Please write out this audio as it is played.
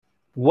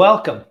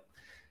Welcome.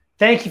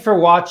 Thank you for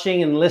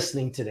watching and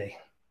listening today.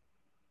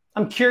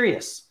 I'm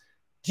curious,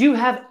 do you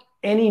have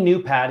any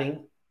new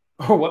padding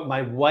or what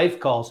my wife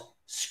calls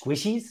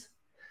squishies?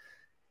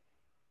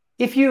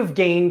 If you have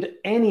gained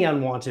any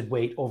unwanted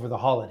weight over the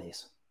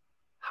holidays,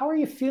 how are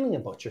you feeling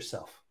about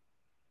yourself?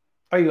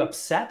 Are you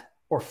upset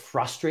or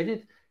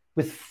frustrated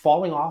with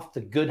falling off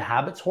the good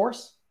habits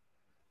horse?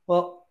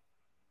 Well,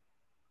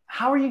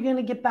 how are you going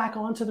to get back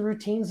onto the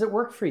routines that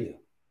work for you?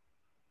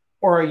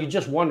 Or are you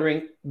just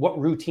wondering what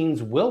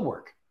routines will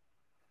work?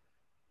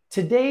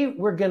 Today,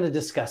 we're going to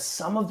discuss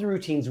some of the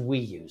routines we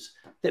use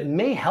that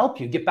may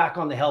help you get back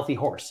on the healthy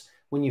horse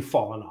when you've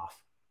fallen off.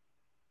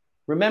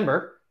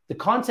 Remember, the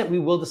content we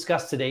will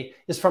discuss today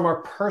is from our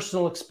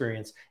personal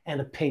experience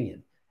and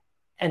opinion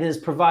and is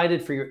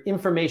provided for your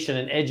information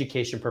and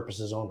education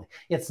purposes only.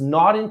 It's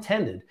not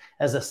intended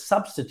as a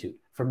substitute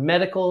for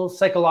medical,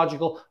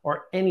 psychological,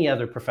 or any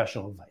other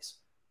professional advice.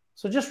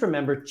 So just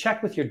remember,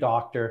 check with your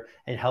doctor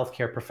and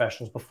healthcare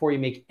professionals before you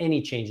make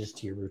any changes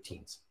to your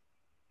routines.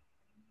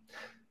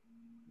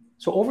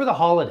 So over the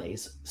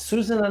holidays,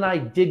 Susan and I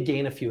did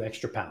gain a few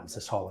extra pounds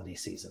this holiday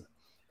season.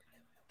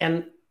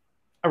 And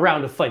a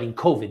round of fighting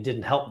COVID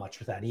didn't help much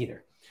with that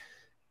either.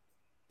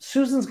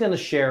 Susan's going to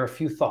share a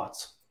few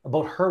thoughts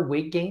about her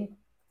weight gain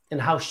and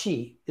how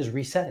she is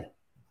resetting.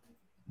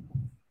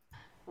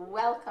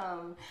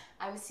 Welcome.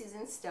 I'm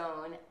Susan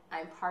Stone.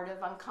 I'm part of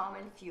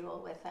Uncommon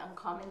Fuel with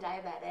Uncommon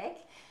Diabetic.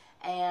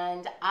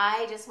 And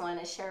I just want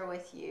to share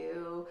with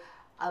you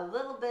a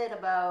little bit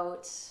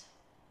about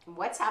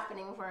what's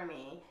happening for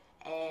me.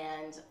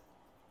 And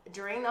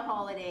during the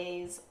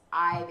holidays,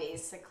 I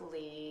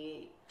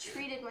basically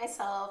treated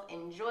myself,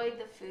 enjoyed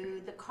the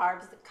food, the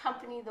carbs, the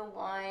company, the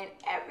wine,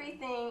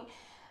 everything.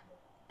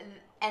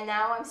 And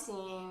now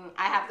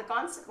I have the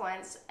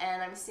consequence,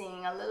 and I'm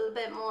seeing a little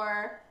bit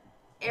more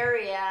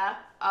area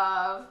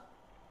of,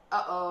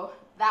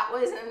 that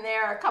wasn't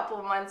there a couple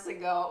of months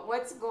ago.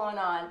 What's going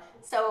on?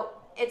 So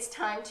it's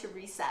time to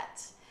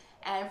reset.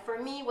 And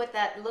for me, what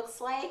that looks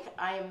like,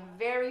 I am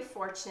very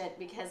fortunate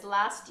because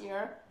last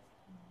year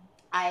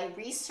I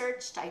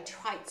researched, I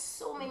tried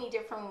so many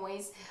different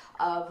ways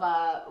of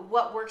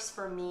what works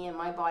for me and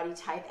my body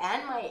type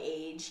and my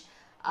age.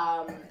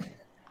 I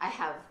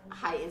have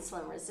high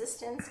insulin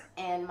resistance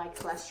and my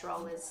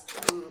cholesterol is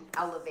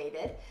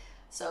elevated.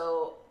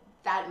 So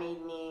that made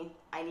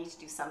I need to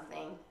do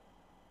something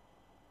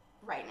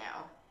right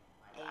now.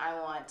 I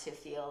want to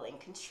feel in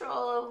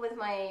control with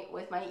my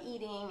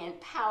eating,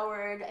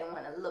 empowered. I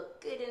want to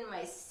look good in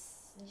my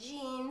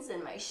jeans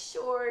and my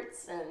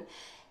shorts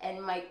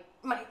and my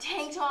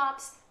tank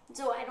tops,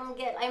 so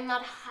I'm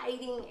not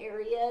hiding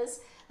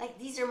areas. Like,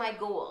 these are my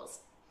goals.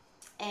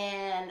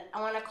 And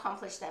I want to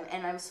accomplish them.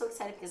 And I'm so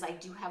excited because I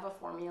do have a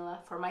formula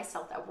for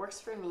myself that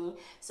works for me.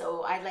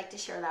 So I'd like to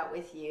share that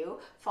with you.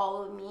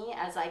 Follow me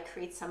as I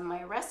create some of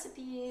my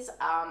recipes,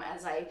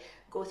 as I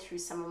go through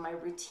some of my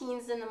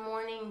routines in the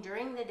morning,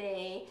 during the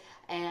day.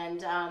 And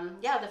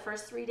the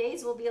first 3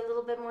 days will be a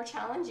little bit more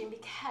challenging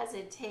because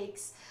it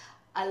takes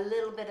a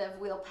little bit of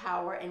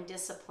willpower and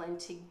discipline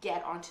to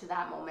get onto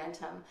that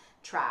momentum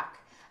track.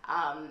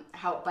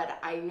 But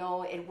I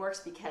know it works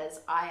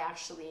because I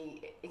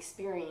actually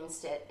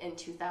experienced it in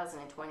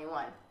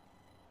 2021.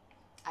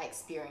 I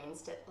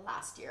experienced it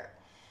last year.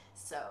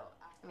 So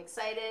I'm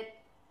excited,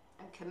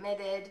 I'm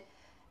committed,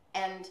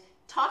 and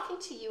talking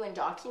to you and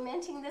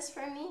documenting this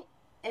for me,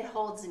 it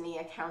holds me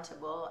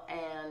accountable,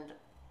 and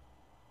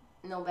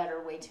no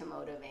better way to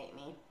motivate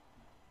me.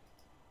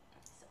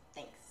 So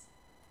thanks.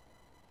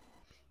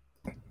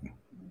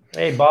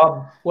 Hey,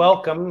 Bob,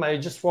 welcome. I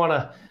just want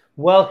to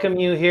welcome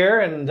you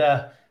here, and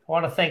I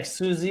want to thank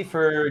Susie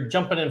for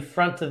jumping in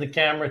front of the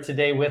camera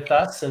today with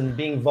us and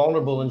being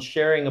vulnerable and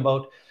sharing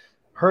about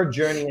her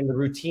journey and the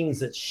routines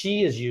that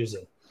she is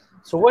using.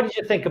 So what did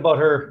you think about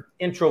her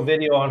intro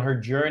video on her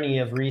journey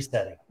of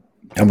resetting?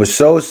 I was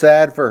so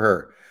sad for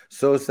her.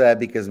 So sad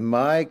because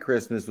my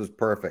Christmas was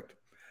perfect.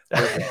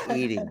 Perfect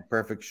eating,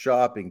 perfect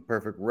shopping,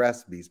 perfect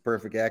recipes,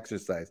 perfect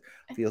exercise.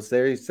 I feel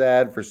very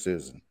sad for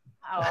Susan.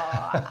 Oh,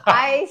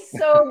 I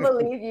so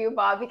believe you,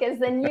 Bob, because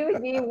then you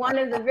would be one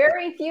of the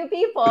very few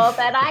people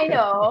that I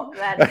know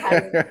that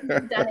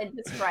have done it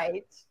just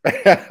right.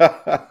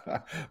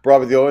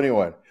 Probably the only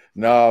one.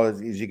 No,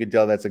 as you can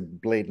tell, that's a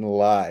blatant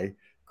lie.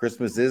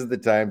 Christmas is the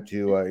time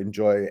to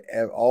enjoy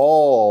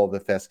all the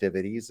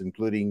festivities,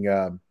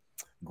 including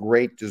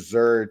great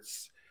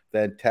desserts,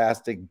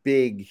 fantastic,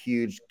 big,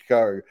 huge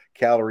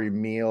calorie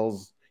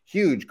meals,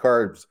 huge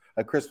carbs.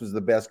 Christmas is the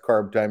best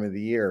carb time of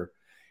the year.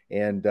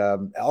 And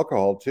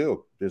alcohol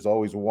too. There's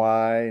always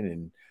wine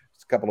and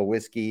a couple of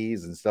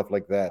whiskeys and stuff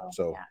like that.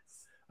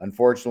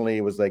 Unfortunately,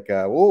 it was like,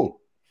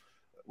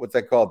 what's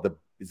that called?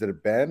 Is it a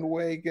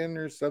bandwagon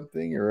or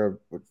something, or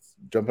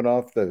jumping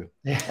off the?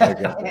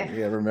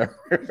 Remember?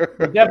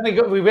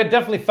 we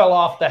definitely fell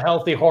off the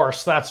healthy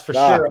horse. That's for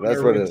sure.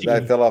 That's what it is.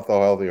 I fell off the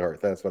healthy horse.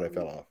 That's what I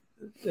fell off.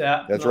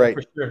 Yeah, That's no, right.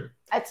 for sure.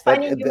 It's But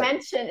funny you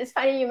mentioned. It's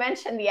funny you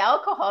mentioned the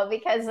alcohol,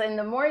 because in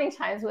the morning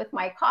times with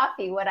my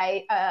coffee, what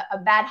a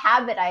bad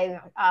habit I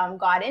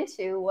got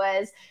into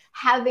was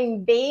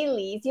having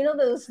Baileys. You know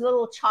those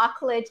little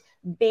chocolate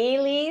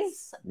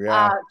Baileys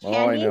yeah. Oh, I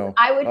candies. know.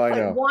 I would I put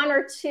know. one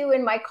or two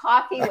in my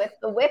coffee with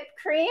the whipped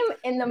cream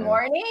in the Yeah.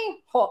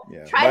 morning. Oh, Yeah.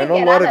 But try I to know a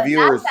get lot out of of that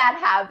viewers. bad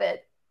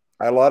habit.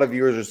 A lot of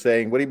viewers are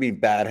saying, "What do you mean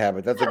bad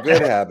habit? That's a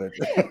good habit."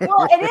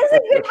 Well, it is a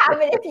good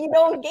habit if you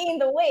don't gain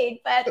the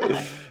weight, but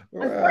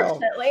Well,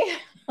 unfortunately.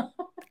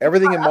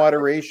 everything in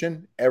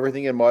moderation.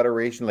 Everything in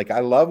moderation. Like,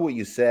 I love what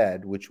you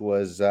said, which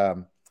was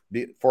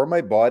for my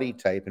body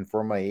type and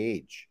for my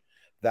age.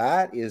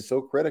 That is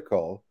so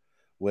critical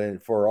when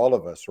for all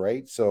of us,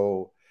 right?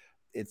 So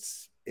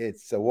it's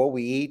what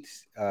we eat,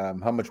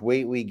 how much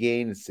weight we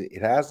gain.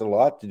 It has a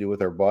lot to do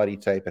with our body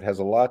type. It has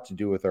a lot to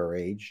do with our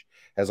age.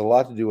 It has a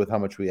lot to do with how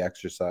much we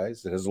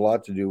exercise. It has a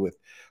lot to do with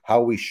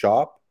how we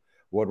shop,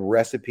 what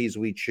recipes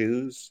we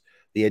choose,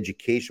 the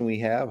education we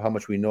have, how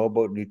much we know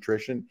about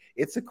nutrition.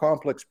 It's a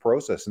complex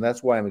process, and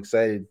that's why I'm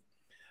excited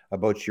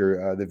about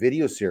your the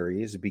video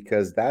series,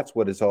 because that's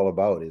what it's all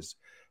about, is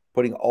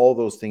putting all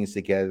those things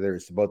together.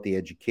 It's about the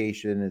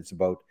education. It's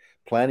about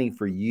planning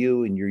for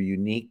you and your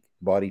unique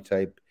body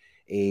type,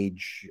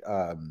 age,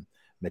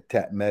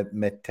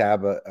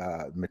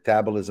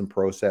 metabolism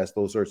process,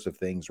 those sorts of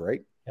things,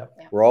 right? Yep.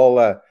 We're all,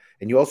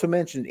 and you also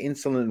mentioned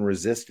insulin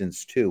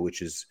resistance too,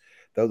 which is,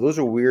 those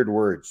are weird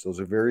words. Those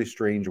are very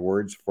strange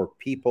words for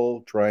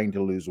people trying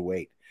to lose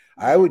weight.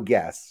 I would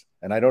guess,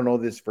 and I don't know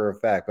this for a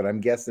fact, but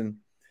I'm guessing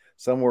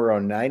somewhere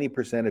around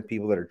 90% of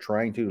people that are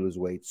trying to lose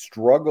weight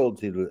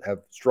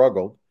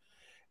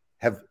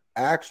have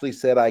actually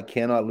said, I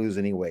cannot lose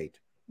any weight.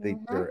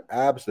 Their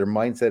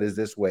mindset is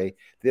this way.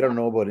 They don't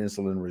know about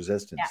insulin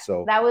resistance. Yeah,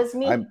 so that was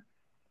me. I'm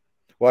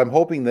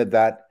hoping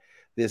that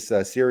this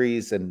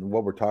series and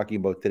what we're talking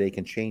about today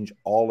can change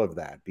all of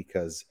that,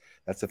 because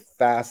that's a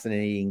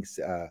fascinating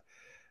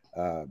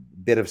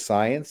bit of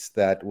science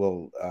that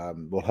will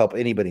help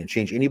anybody and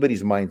change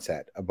anybody's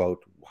mindset about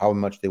how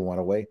much they want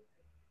to weigh.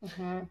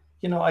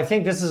 You know, I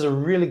think this is a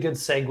really good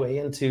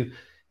segue into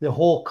the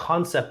whole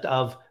concept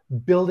of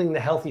building the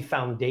healthy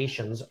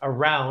foundations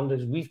around,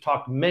 as we've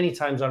talked many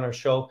times on our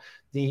show,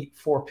 the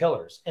 4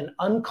 pillars. And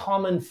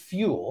uncommon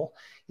fuel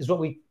is what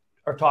we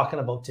are talking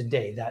about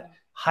today, that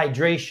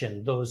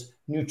hydration, those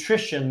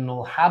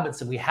nutritional habits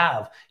that we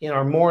have in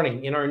our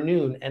morning, in our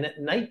noon, and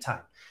at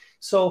nighttime.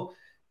 So,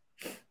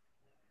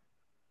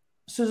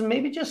 Susan,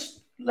 maybe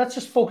let's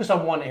just focus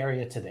on one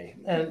area today,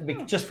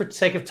 and just for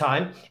sake of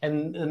time,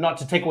 and not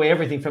to take away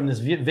everything from this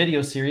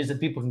video series that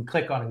people can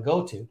click on and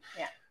go to.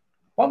 Yeah.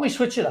 Why don't we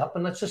switch it up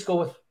and let's just go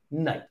with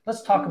night.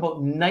 Let's talk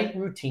about night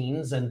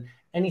routines and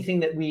anything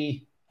that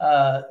we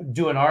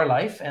do in our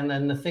life, and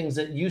then the things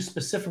that you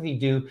specifically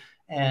do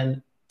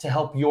and to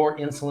help your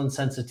insulin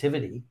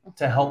sensitivity,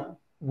 to help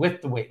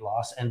with the weight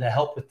loss, and to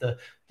help with the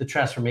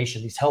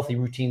transformation, these healthy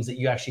routines that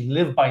you actually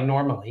live by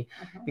normally.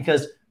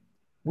 Because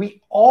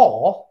we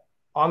all,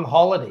 on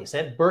holidays,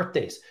 at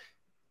birthdays,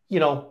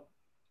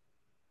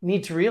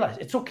 need to realize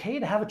it's okay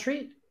to have a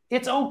treat.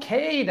 It's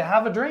okay to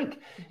have a drink.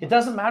 It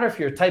doesn't matter if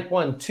you're type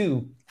 1,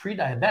 2,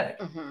 pre-diabetic.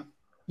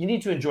 You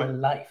need to enjoy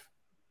life,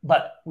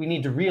 but we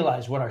need to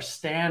realize what our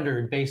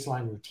standard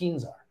baseline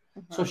routines are.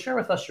 So share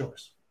with us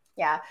yours.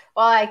 Yeah,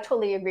 well, I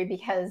totally agree,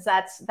 because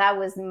that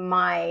was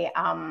my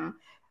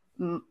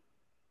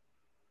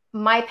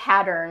my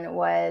pattern,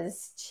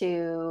 was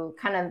to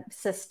kind of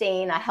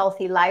sustain a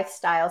healthy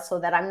lifestyle so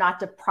that I'm not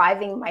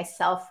depriving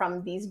myself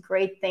from these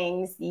great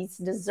things, these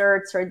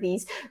desserts or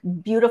these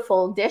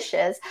beautiful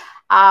dishes.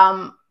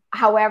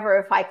 However,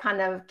 if I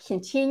kind of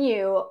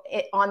continue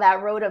on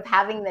that road of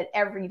having that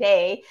every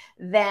day,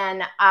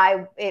 then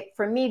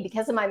for me,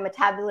 because of my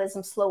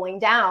metabolism slowing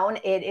down,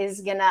 it is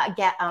gonna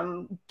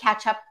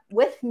catch up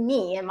with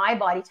me and my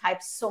body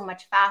type so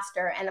much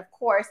faster. And of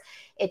course,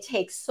 it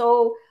takes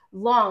so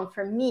long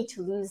for me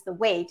to lose the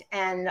weight.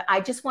 And I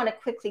just want to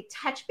quickly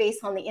touch base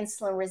on the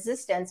insulin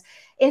resistance.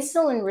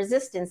 Insulin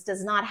resistance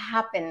does not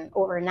happen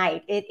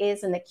overnight. It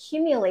is an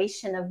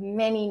accumulation of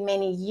many,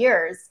 many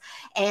years.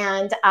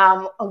 And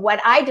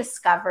what I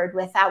discovered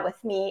with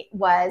me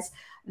was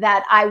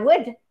that I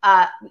would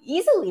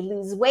easily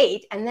lose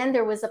weight. And then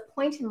there was a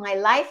point in my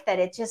life that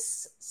I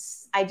just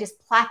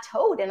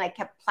plateaued, and I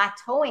kept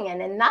plateauing,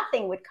 and then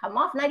nothing would come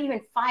off, not even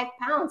 5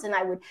 pounds. And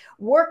I would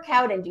work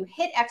out and do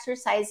HIIT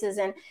exercises.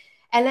 And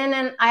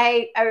then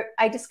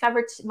I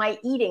discovered my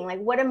eating, like,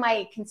 what am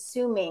I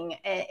consuming?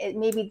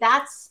 Maybe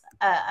that's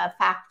a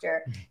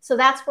factor. So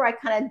that's where I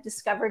kind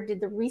of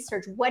did the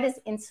research. What is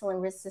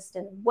insulin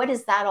resistant? What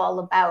is that all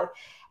about?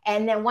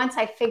 And then once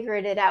I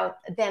figured it out,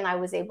 then I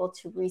was able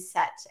to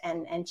reset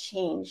and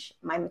change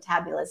my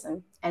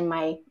metabolism and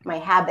my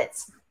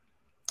habits.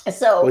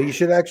 So, well, you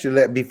should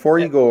actually before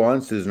you go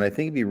on, Susan, I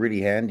think it'd be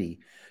really handy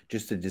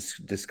just to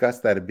discuss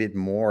that a bit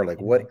more. Like,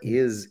 what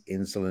is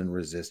insulin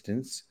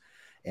resistance,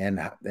 and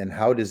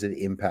how does it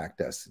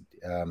impact us?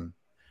 I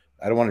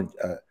don't want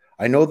to.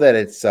 I know that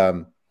it's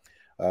a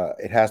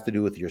It has to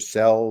do with your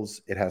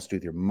cells. It has to do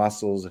with your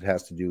muscles. It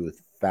has to do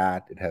with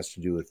fat. It has to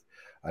do with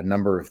a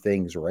number of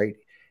things, right?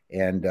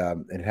 And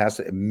it has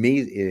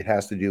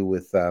to do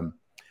with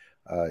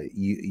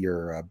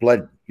your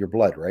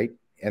blood, right?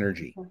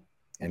 Energy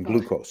and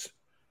glucose.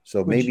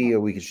 So maybe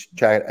we could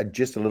chat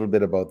just a little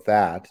bit about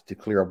that to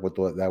clear up what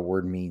that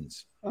word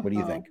means. What do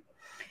you think?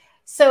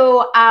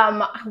 So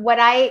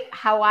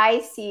how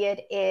I see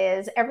it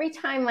is every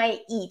time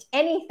I eat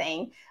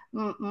anything,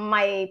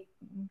 my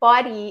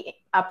body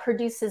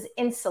produces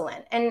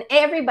insulin, and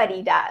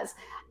everybody does.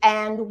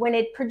 And when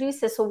it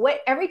produces,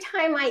 every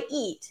time I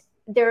eat,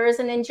 there is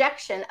an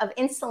injection of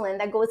insulin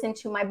that goes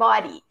into my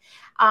body.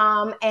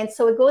 And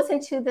so it goes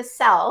into the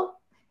cell.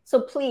 So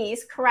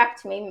please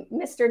correct me,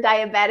 Mr.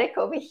 Diabetic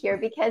over here,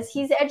 because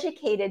he's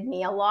educated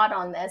me a lot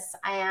on this.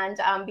 And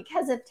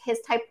because of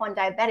his type 1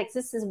 diabetics,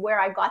 this is where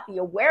I got the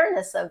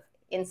awareness of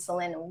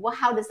insulin. Well,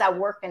 how does that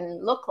work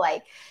and look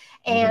like?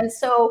 And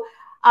so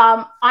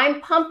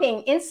I'm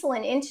pumping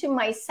insulin into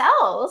my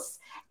cells.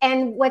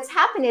 And what's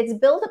happened is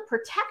build a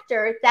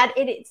protector that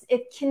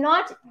it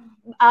cannot,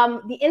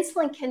 the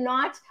insulin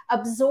cannot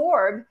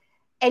absorb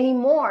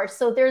anymore.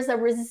 So there's a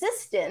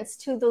resistance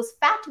to those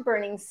fat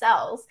burning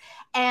cells.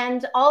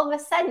 And all of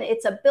a sudden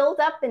it's a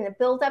buildup and a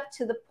buildup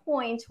to the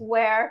point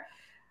where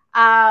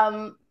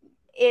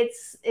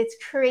it's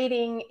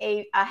creating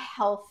a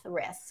health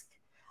risk.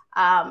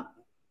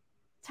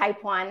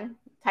 Type 1,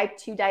 type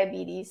 2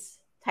 diabetes,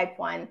 type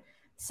 1.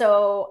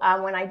 So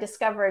when I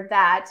discovered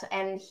that,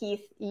 and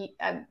Heath,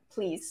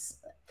 please.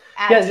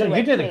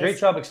 You did a great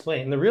job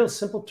explaining. In the real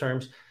simple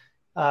terms,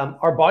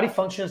 our body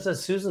functions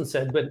as Susan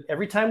said, but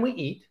every time we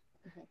eat,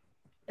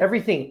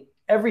 everything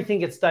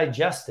gets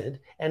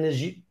digested and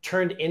is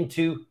turned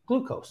into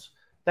glucose.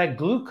 That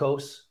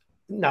glucose,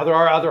 now there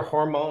are other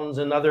hormones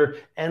and other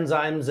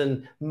enzymes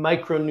and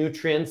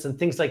micronutrients and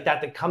things like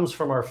that comes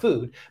from our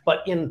food,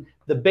 but in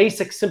the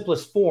basic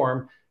simplest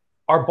form,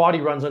 our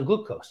body runs on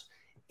glucose.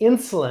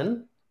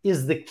 Insulin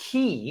is the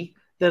key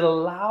that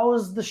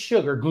allows the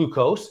sugar,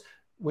 glucose,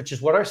 which is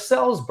what our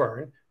cells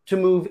burn, to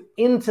move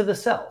into the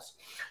cells.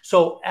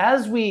 So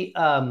as we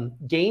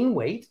gain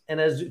weight and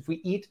if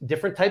we eat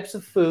different types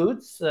of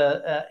foods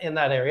in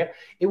that area,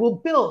 it will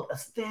build a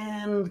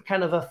thin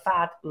kind of a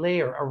fat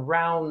layer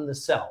around the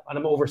cell. And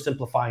I'm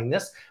oversimplifying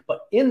this,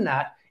 but in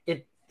that,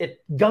 it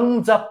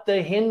gungs up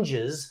the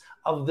hinges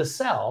of the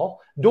cell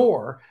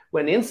door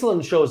when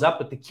insulin shows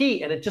up at the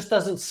key, and it just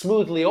doesn't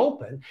smoothly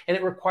open, and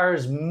it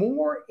requires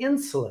more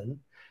insulin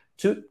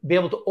to be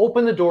able to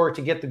open the door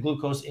to get the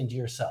glucose into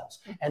your cells.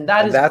 And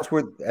that's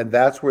where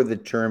the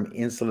term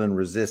insulin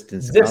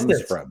resistance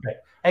comes from. Right.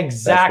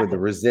 Exactly. That's where the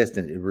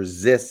resistance, it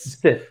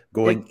resists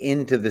going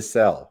into the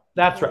cell.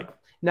 That's right.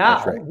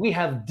 Now we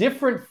have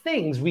different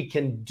things we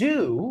can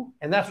do,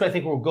 and that's what I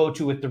think we'll go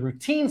to with the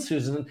routine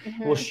Susan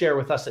will share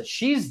with us that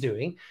she's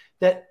doing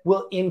that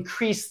will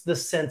increase the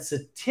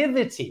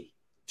sensitivity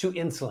to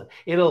insulin.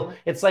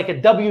 It's like a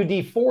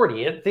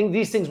WD-40.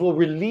 These things will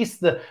release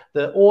the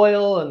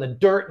oil and the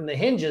dirt and the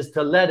hinges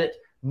to let it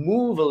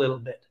move a little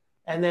bit.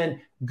 And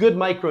then good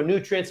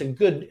micronutrients and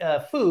good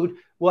food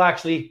will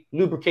actually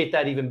lubricate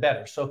that even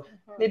better. So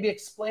maybe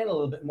explain a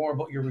little bit more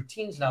about your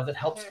routines now that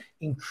helps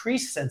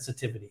increase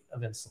sensitivity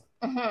of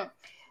insulin.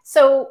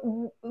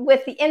 So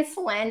with the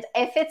insulin,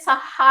 if it's a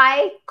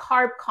high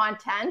carb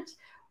content,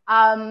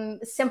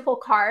 simple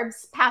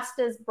carbs,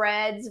 pastas,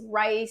 breads,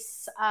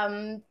 rice,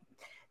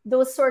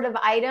 those sort of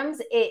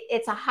items,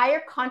 it's a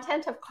higher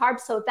content of carbs.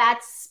 So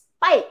that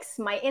spikes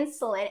my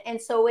insulin. And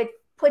so it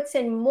puts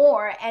in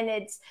more, and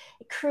it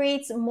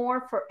creates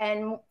more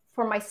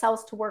for my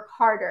cells to work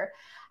harder.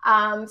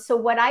 So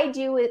what I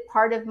do as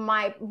part of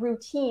my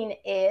routine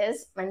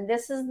is, and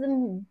this is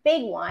the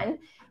big one,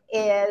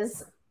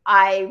 is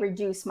I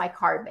reduce my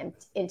carb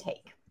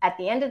intake. At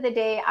the end of the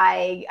day,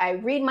 I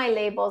read my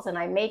labels and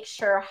I make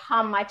sure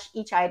how much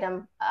each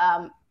item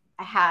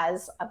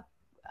has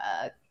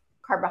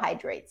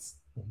carbohydrates.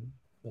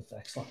 That's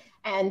excellent.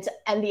 And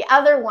the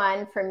other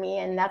one for me,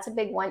 and that's a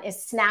big one, is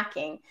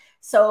snacking.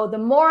 So the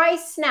more I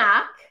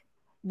snack,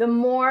 the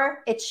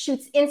more it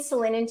shoots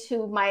insulin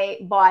into my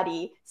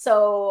body,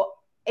 so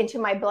into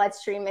my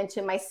bloodstream,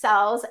 into my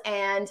cells,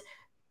 and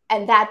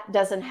that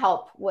doesn't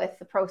help with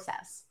the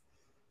process.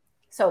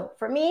 So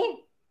for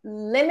me,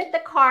 limit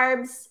the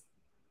carbs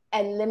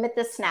and limit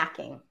the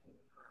snacking.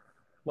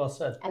 Well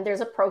said. And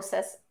there's a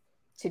process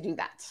to do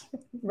that.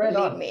 Right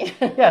on. Me.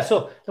 Yeah.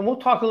 So, and we'll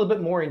talk a little bit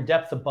more in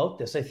depth about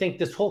this. I think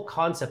this whole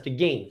concept,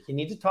 again, you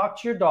need to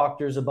talk to your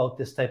doctors about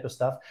this type of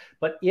stuff.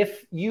 But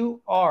if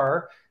you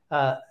are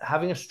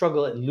having a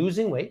struggle at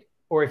losing weight,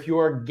 or if you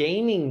are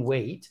gaining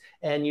weight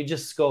and you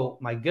just go,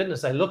 my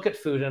goodness, I look at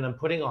food and I'm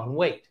putting on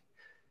weight.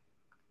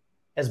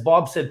 As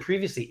Bob said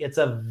previously, it's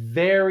a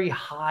very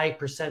high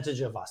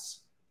percentage of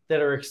us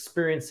that are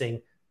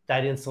experiencing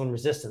that insulin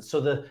resistance.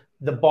 So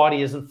the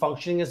body isn't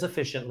functioning as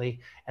efficiently,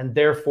 and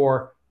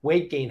therefore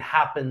weight gain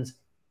happens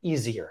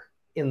easier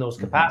in those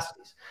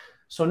capacities.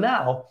 So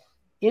now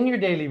in your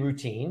daily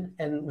routine,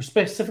 and we're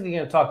specifically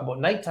going to talk about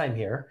nighttime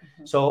here.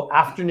 So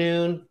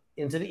afternoon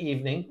into the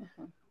evening.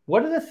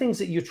 What are the things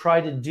that you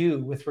try to do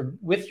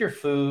with your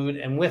food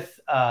and with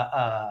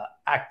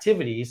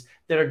activities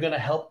that are going to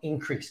help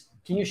increase?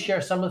 Can you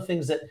share some of the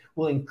things that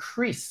will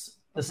increase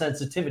the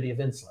sensitivity of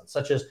insulin,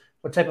 such as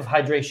what type of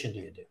hydration do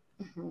you do?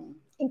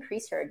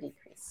 Increase or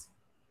decrease?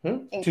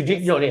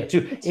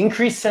 To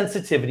increase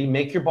sensitivity,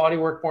 make your body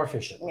work more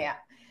efficiently. Yeah.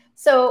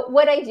 So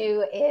what I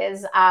do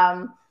is,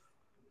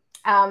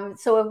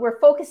 so if we're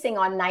focusing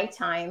on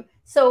nighttime,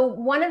 so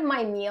one of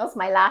my meals,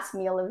 my last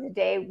meal of the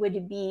day,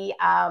 would be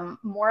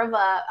more of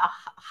a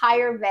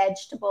higher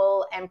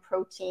vegetable and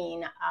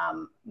protein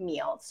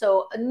meal.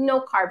 So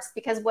no carbs,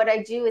 because what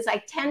I do is I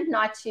tend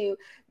not to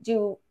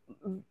do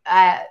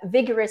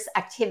vigorous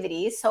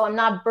activities, so I'm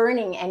not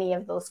burning any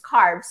of those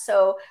carbs.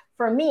 So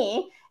for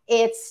me,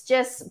 it's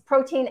just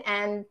protein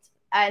and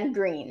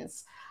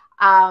greens.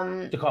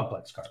 The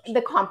complex carbs.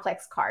 The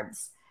complex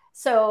carbs.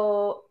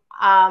 So,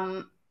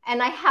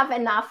 and I have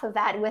enough of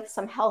that with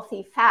some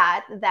healthy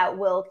fat that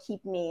will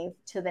keep me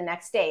to the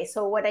next day.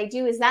 So what I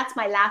do is that's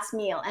my last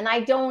meal, and I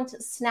don't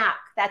snack.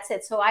 That's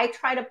it. So I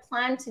try to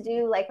plan to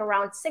do like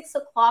around 6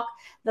 o'clock,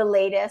 the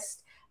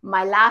latest,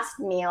 my last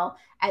meal.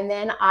 And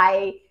then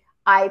I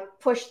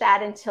push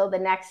that until the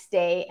next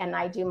day, and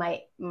I do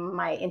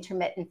my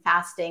intermittent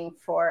fasting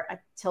for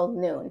till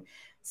noon.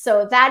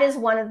 So that is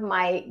one of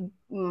my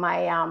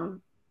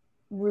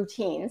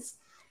routines.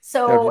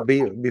 So now,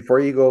 before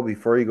you go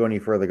any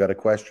further, I got a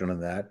question on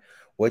that.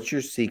 What's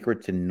your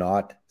secret to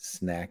not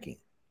snacking?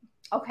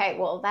 Okay,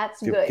 well,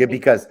 that's good.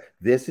 Because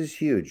this is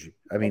huge.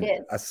 I mean,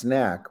 a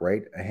snack,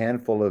 right? A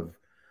handful of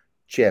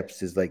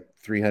chips is like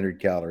 300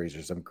 calories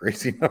or some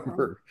crazy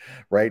number,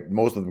 right?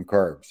 Most of them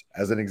carbs,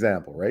 as an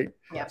example, right?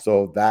 Yeah.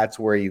 So that's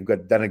where you've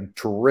done a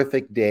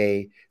terrific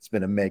day. It's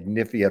been a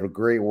magnificent, you had a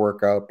great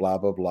workout, blah,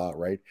 blah, blah,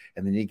 right?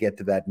 And then you get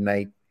to that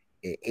night,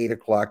 8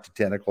 o'clock to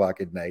 10 o'clock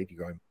at night,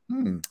 you're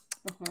going,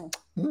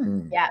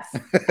 Yes.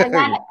 And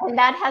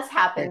that has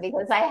happened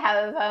because I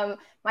have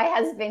my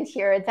husband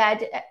here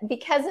that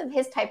because of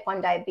his type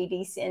 1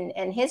 diabetes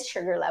and his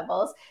sugar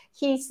levels,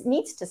 he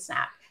needs to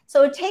snack.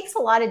 So it takes a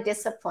lot of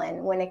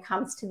discipline when it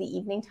comes to the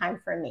evening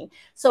time for me.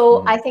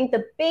 So I think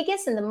the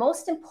biggest and the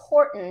most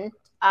important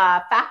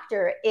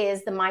factor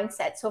is the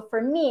mindset. So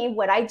for me,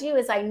 what I do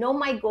is I know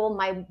my goal,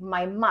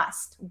 my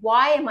must.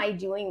 Why am I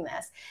doing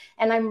this?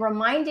 And I'm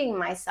reminding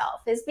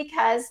myself is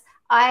because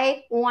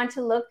I want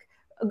to look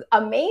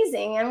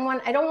amazing,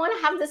 and I don't want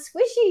to have the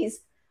squishies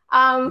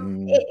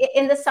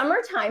in the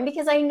summertime,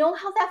 because I know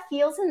how that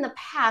feels in the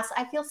past.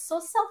 I feel so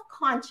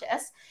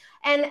self-conscious,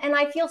 and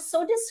I feel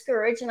so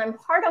discouraged, and I'm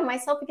hard on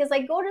myself because I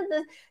go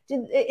to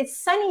it's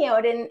sunny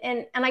out,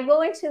 and I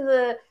go into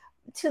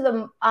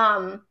the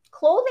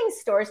clothing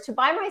stores to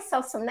buy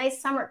myself some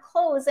nice summer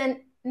clothes, and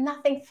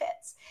nothing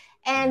fits.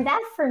 And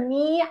that for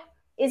me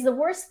is the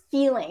worst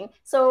feeling.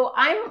 So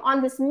I'm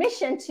on this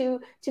mission to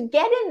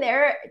get in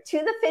there to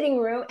the fitting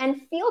room and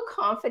feel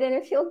confident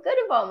and feel good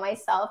about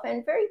myself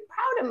and very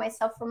proud of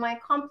myself for my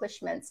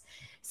accomplishments.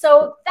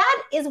 So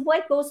that is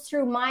what goes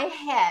through my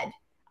head.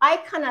 I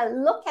kind of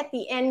look at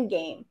the end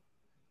game.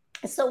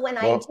 So when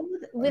I do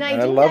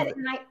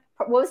that,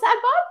 what was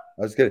that, Bob?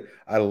 I was good.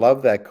 I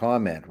love that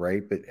comment,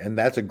 right? And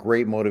that's a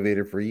great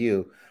motivator for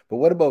you. But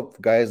what about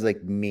guys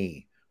like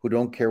me who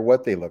don't care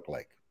what they look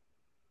like?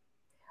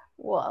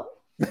 Well,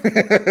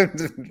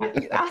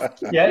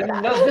 yeah,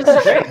 no, this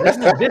is great. This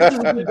is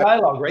a good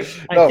dialogue, right?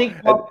 I think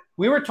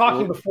we were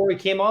talking before we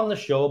came on the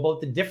show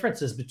about the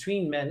differences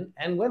between men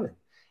and women.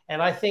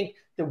 And I think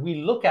that we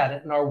look at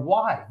it and our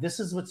why. This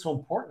is what's so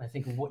important, I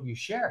think, of what you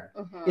shared,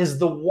 is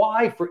the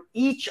why for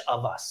each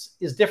of us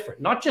is different.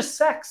 Not just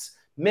sex,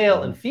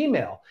 male and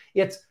female.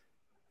 It's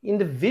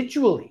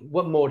individually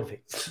what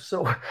motivates.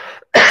 So,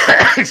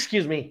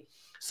 excuse me.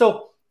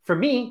 So for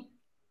me,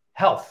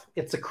 health,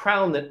 it's a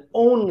crown that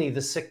only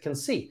the sick can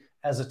see.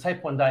 As a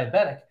type 1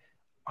 diabetic,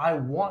 I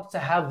want to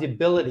have the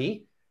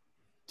ability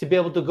to be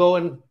able to go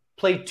and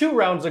play 2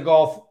 rounds of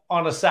golf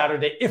on a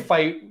Saturday if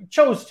I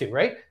chose to,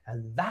 right?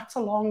 And that's a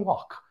long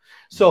walk.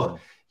 So,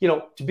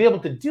 to be able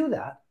to do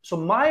that. So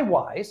my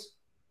whys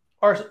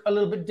are a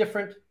little bit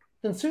different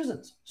than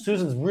Susan's.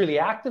 Susan's really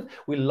active.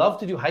 We love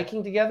to do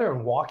hiking together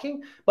and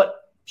walking, but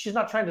she's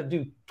not trying to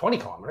do 20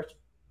 kilometers.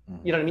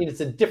 You know what I mean?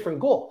 It's a different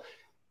goal.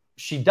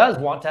 She does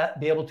want to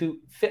be able to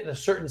fit in a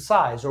certain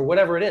size or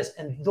whatever it is.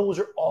 And those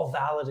are all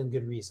valid and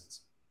good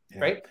reasons,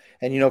 right?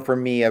 And, for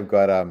me, I've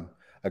got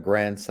a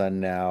grandson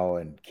now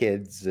and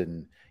kids,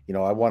 and,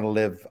 I want to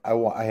live,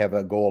 I have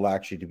a goal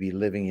actually to be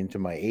living into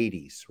my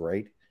 80s,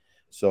 right?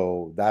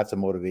 So that's a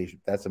motivation.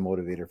 That's a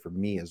motivator for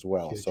me as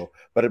well. Huge. So,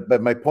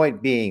 but my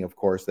point being, of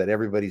course, that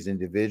everybody's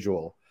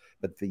individual,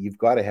 but you've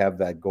got to have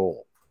that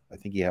goal. I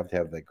think you have to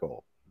have that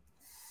goal.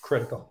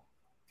 Critical.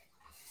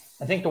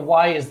 I think the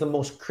why is the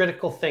most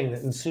critical thing,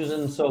 and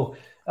Susan so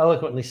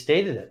eloquently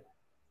stated it.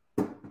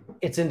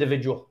 It's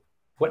individual.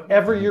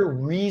 Whatever your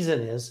reason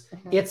is,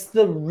 it's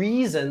the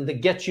reason that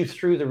gets you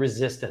through the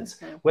resistance.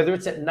 Whether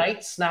it's at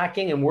night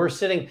snacking and we're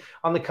sitting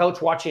on the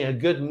couch watching a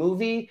good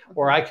movie,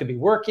 or I could be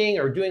working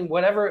or doing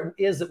whatever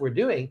it is that we're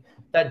doing,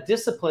 that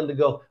discipline to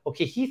go,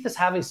 okay, Heath is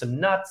having some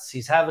nuts,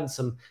 he's having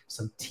some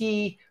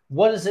tea.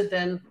 What is it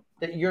then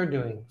that you're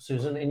doing,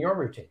 Susan, in your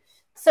routine?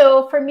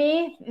 So for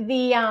me,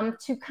 the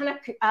to kind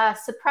of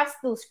suppress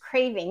those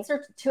cravings,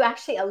 or to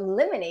actually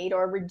eliminate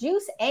or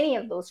reduce any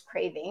of those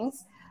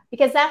cravings,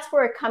 because that's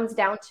where it comes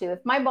down to.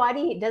 If my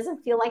body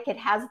doesn't feel like it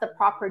has the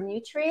proper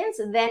nutrients,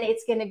 then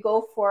it's going to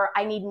go for,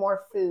 I need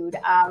more food,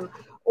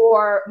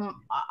 or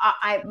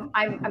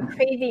I'm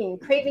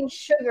craving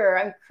sugar,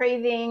 I'm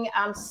craving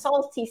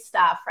salty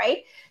stuff,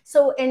 right?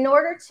 So in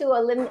order to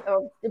eliminate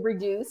or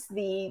reduce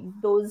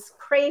those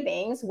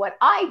cravings, what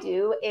I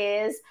do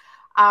is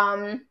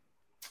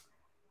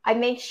I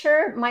make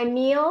sure my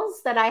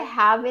meals that I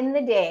have in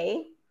the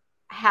day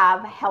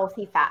have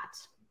healthy fat.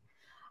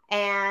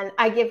 And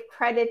I give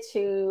credit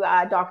to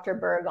Dr.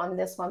 Berg on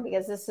this one,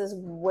 because this is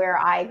where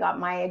I got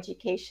my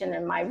education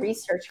and my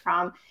research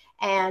from.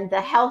 And the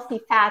healthy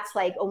fats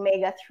like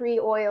omega-3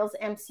 oils,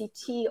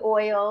 MCT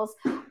oils,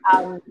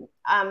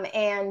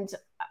 and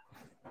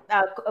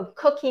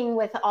cooking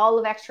with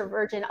olive extra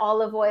virgin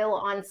olive oil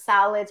on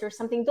salads or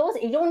something, those,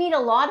 you don't need a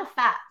lot of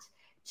fat.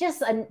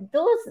 Just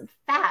those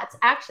fats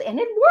actually, and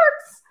it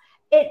works.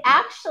 It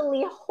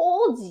actually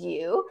holds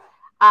you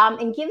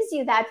and gives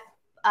you that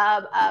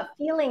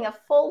feeling of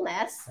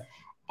fullness.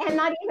 And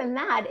not even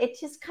that, it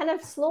just kind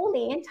of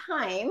slowly in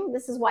time,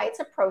 this is why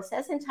it's a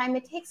process, in time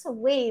it takes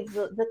away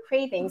the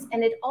cravings.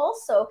 And it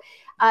also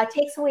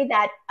takes away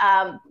that,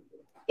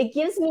 it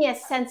gives me a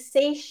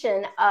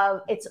sensation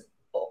of it's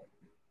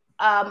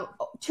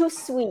too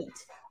sweet,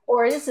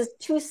 or this is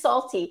too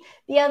salty.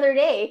 The other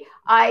day,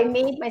 I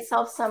made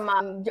myself some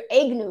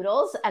egg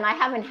noodles, and I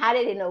haven't had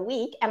it in a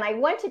week. And I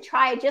went to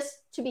try it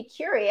just to be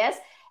curious.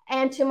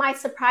 And to my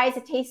surprise,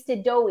 it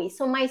tasted doughy.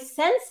 So my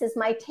senses,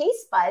 my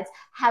taste buds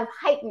have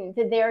heightened.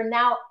 They're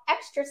now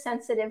extra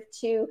sensitive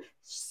to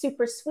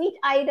super sweet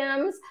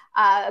items,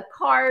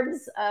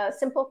 carbs,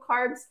 simple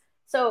carbs.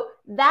 So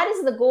that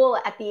is the goal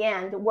at the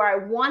end, where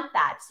I want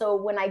that. So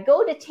when I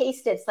go to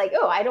taste it, it's like,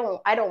 oh, I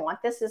don't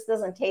want this. This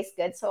doesn't taste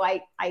good. So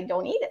I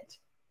don't eat it.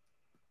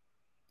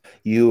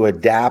 You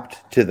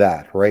adapt to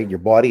that, right? Your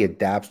body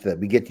adapts to that.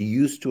 We get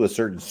used to a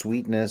certain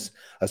sweetness,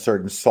 a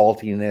certain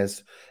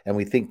saltiness, and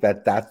we think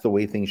that that's the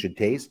way things should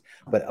taste.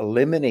 But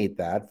eliminate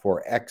that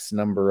for X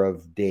number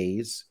of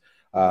days,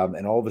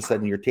 and all of a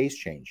sudden your taste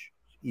change.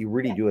 You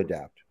really do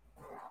adapt.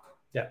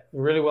 Yeah,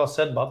 really well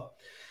said, Bob.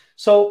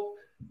 So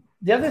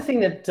the other thing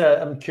that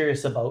I'm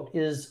curious about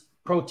is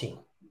protein.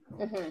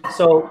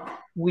 So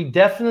we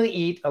definitely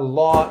eat a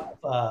lot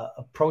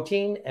of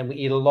protein, and we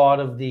eat a lot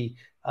of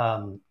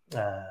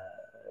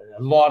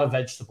a lot of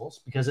vegetables,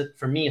 because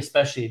for me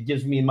especially, it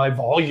gives me my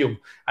volume.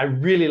 I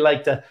really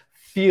like to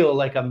feel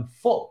like I'm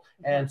full,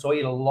 and so I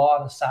eat a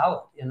lot of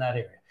salad in that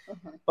area.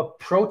 But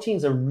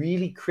protein's a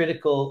really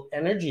critical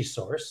energy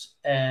source,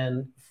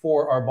 and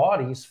for our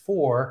bodies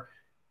for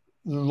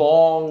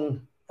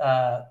long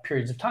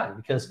periods of time,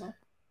 because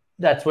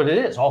that's what it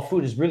is. All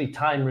food is really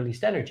time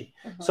released energy.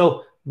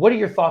 So what are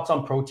your thoughts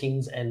on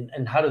proteins,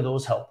 and how do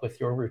those help with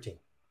your routine?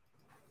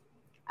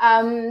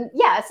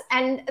 Yes,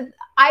 and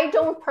I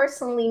don't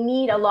personally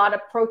need a lot of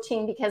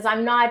protein, because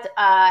I'm not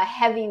a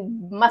heavy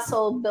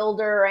muscle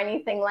builder or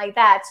anything like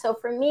that. So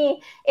for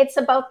me, it's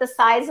about the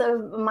size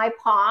of my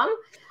palm.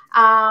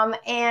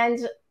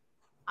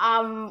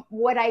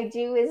 What I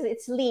do is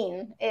it's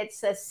lean.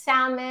 It's a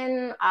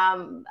salmon,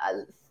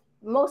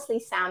 mostly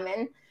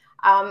salmon,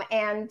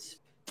 and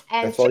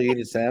that's all you eat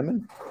is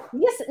salmon?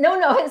 Yes, no,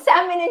 it's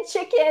salmon and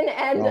chicken,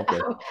 and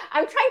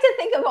I'm trying to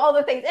think of all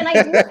the things, and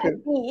I do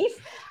have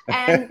beef,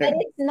 but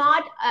it's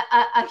not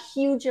a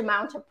huge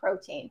amount of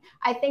protein.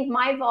 I think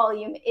my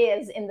volume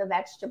is in the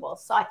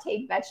vegetables,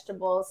 sauteed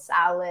vegetables,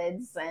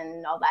 salads,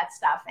 and all that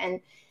stuff,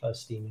 and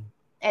steaming.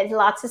 And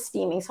lots of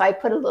steaming. So I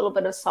put a little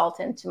bit of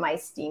salt into my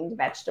steamed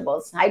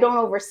vegetables. I don't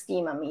over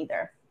steam them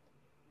either.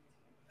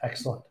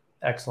 Excellent.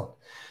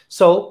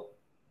 So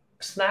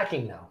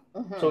snacking now.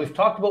 So we've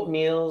talked about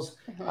meals,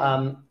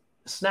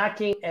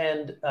 snacking,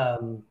 and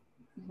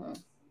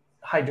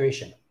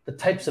hydration, the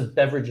types of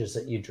beverages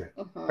that you drink,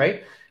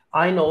 right?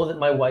 I know that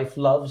my wife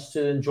loves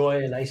to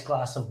enjoy a nice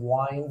glass of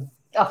wine.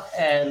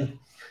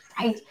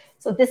 Right.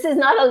 So this is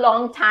not a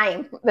long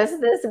time.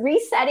 This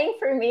resetting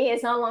for me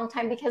is not a long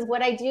time, because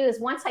what I do is,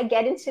 once I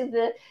get into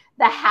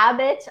the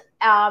habit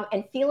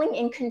and feeling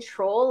in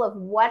control of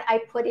what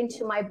I put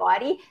into my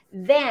body,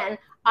 then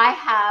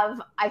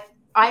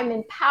I'm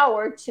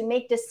empowered to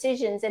make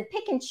decisions and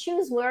pick and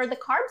choose where the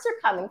carbs are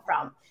coming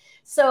from.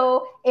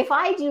 So if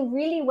I do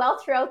really well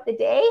throughout the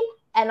day,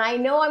 and I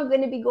know I'm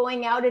going to be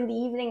going out in the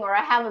evening, or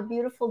I have a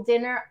beautiful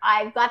dinner,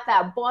 I've got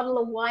that bottle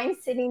of wine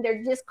sitting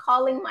there just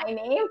calling my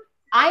name,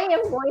 I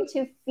am going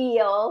to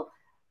feel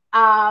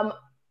not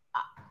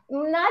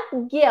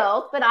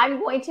guilt, but I'm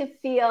going to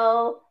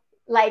feel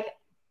like,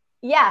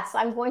 yes,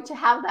 I'm going to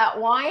have that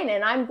wine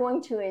and I'm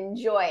going to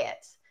enjoy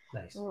it.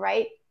 Nice.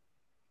 Right.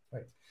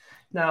 Right.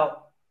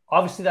 Now,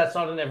 obviously, that's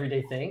not an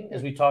everyday thing,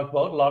 as we talked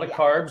about, a lot of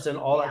carbs and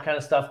all that kind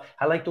of stuff.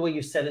 I like the way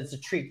you said it's a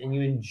treat and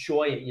you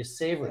enjoy it, you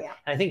savor it.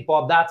 And I think,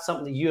 Bob, that's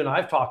something that you and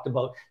I've talked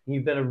about. And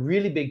you've been a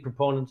really big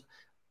proponent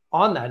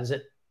on that, is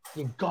that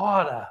you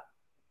gotta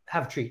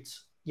have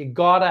treats. You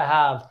gotta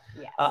have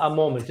a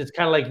moment. It's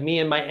kind of like me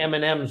and my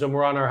M&Ms when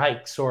we're on our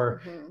hikes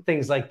or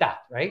things like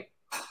that, right?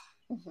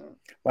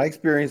 My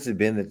experience has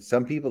been that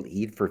some people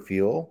eat for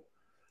fuel.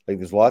 Like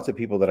there's lots of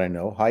people that I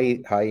know,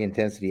 high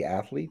intensity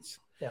athletes.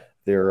 Yeah.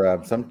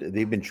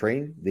 They've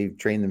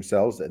trained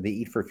themselves, and they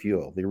eat for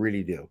fuel. They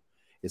really do.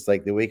 It's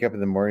like they wake up in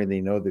the morning,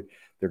 they know that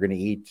they're going to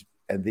eat,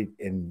 and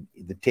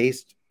the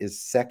taste is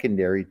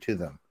secondary to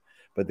them.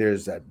 But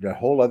there's a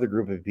whole other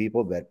group of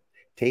people that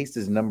taste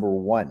is number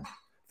one.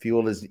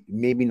 Fuel is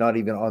maybe not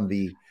even on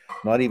the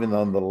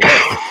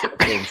list of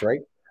things,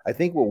 right? I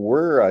think what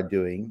we're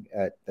doing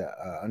at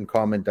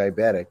Uncommon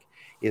Diabetic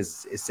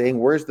is saying,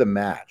 where's the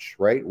match,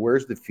 right?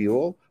 Where's the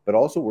fuel, but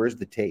also where's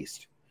the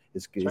taste?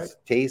 It's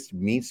taste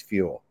meets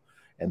fuel,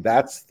 and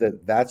that's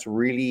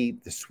really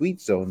the sweet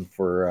zone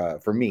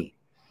for me.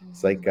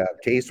 It's like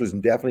taste was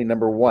definitely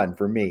number one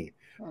for me,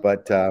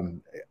 but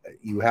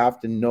you have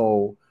to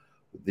know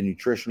the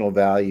nutritional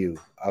value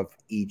of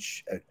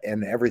each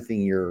and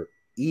everything you're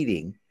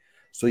eating,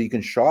 so you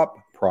can shop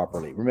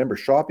properly. Remember,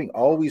 shopping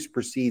always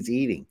precedes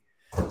eating.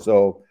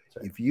 So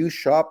if you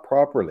shop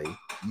properly,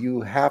 you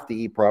have to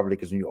eat properly,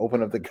 because when you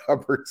open up the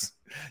cupboards,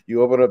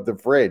 you open up the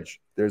fridge,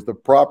 there's the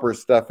proper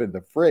stuff in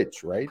the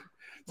fridge, right?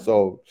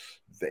 So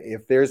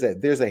if there's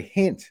a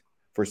hint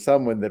for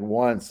someone that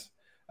wants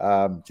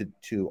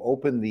to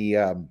open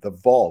the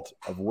vault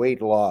of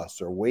weight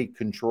loss or weight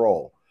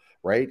control,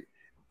 right?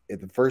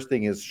 The first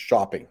thing is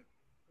shopping.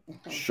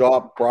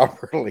 Shop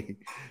properly.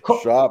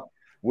 Shop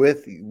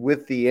with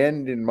the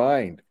end in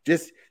mind.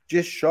 Just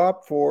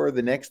shop for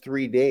the next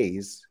 3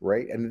 days,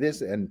 right? And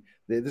this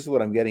is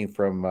what I'm getting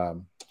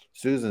from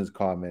Susan's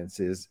comments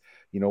is,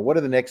 what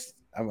are the next?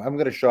 I'm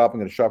going to shop. I'm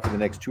going to shop for the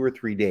next 2 or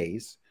 3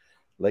 days.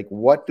 Like,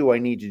 what do I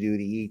need to do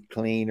to eat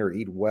clean or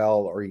eat well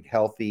or eat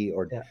healthy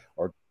or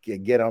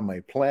get on my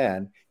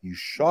plan? You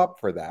shop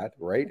for that,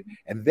 right?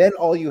 And then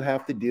all you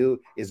have to do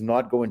is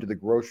not go into the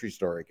grocery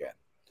store again.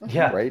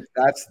 Yeah. Right.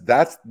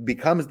 That's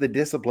becomes the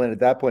discipline at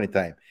that point in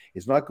time.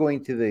 It's not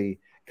going to the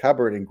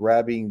cupboard and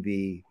grabbing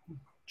the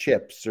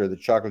chips or the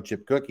chocolate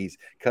chip cookies,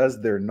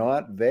 because they're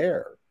not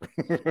there.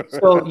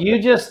 So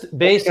you just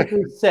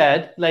basically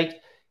said,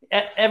 like,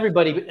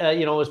 everybody,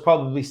 has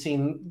probably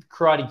seen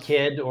Karate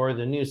Kid or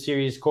the new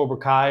series Cobra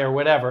Kai or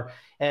whatever.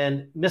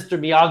 And Mr.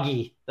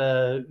 Miyagi,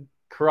 the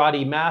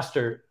karate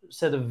master,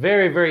 said a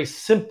very, very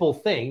simple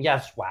thing.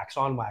 Yes, wax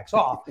on, wax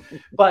off.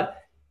 But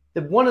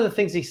one of the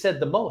things he said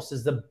the most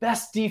is the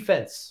best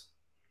defense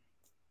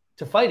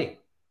to fighting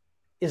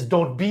is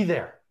don't be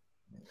there.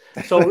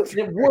 So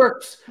it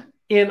works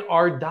in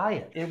our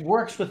diet. It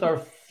works with our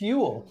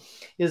fuel,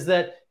 is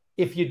that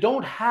if you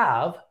don't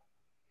have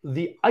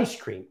the ice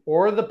cream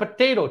or the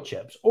potato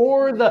chips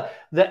or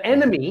the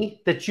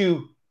enemy that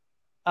you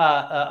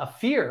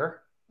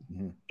fear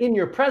in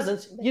your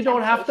presence, you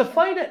don't have to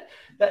fight it.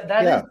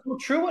 That is so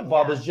true what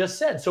Bob has just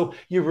said. So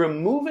you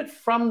remove it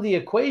from the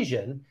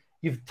equation,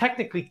 you've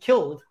technically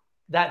killed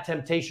that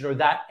temptation or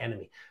that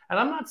enemy. And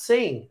I'm not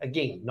saying,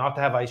 again, not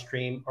to have ice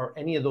cream or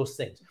any of those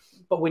things.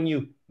 But when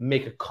you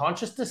make a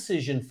conscious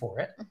decision for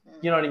it,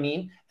 you know what I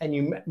mean? And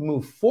you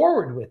move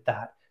forward with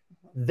that,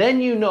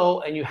 then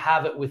and you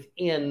have it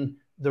within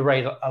the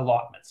right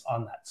allotments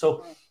on that.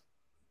 So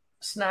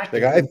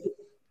snacking.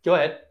 Go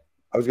ahead.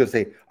 I was going to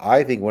say,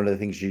 I think one of the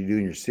things you do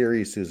in your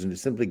series, Susan,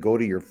 is simply go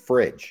to your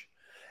fridge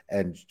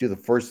and do the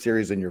first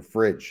series in your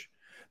fridge,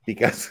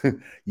 because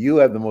you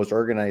have the most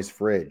organized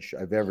fridge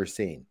I've ever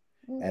seen.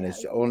 And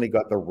it's only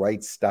got the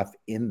right stuff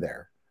in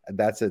there. And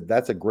that's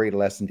a great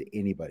lesson to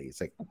anybody.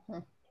 It's like,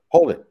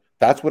 hold it.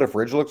 That's what a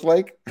fridge looks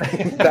like.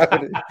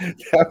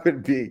 that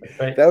would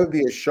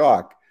be a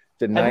shock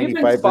to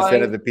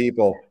 95% of the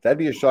people. That'd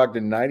be a shock to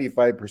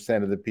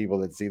 95% of the people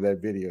that see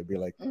that video. It'd be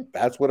like,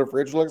 that's what a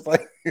fridge looks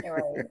like.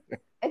 Right.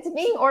 It's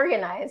being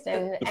organized,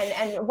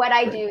 and what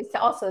I do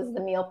also is the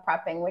meal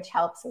prepping, which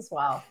helps as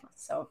well.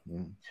 So,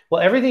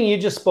 well, everything you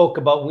just spoke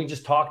about, we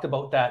just talked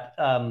about that,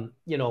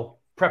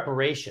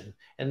 preparation,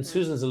 and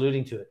Susan's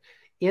alluding to it.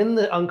 In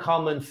the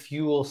Uncommon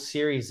Fuel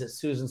series that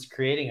Susan's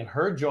creating and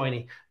her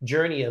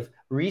journey of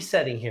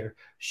resetting here,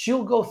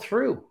 she'll go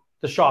through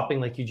the shopping,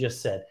 like you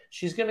just said.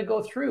 She's going to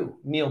go through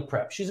meal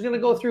prep. She's going to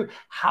go through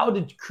how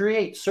to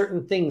create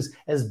certain things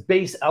as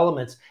base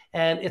elements.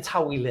 And it's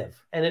how we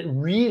live. And it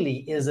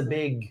really is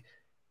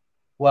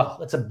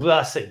it's a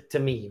blessing to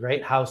me,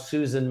 right? How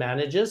Susan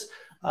manages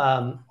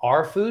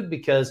our food,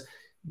 because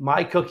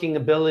my cooking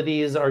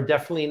abilities are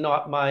definitely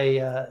not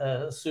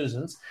my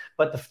Susan's.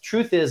 But the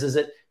truth is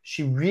that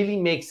she really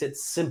makes it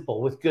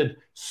simple with good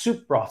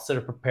soup broths that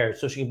are prepared.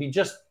 So she can be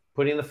just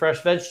putting the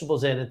fresh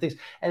vegetables in and things.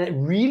 And it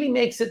really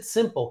makes it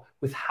simple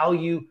with how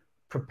you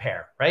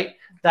prepare, right?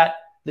 That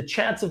the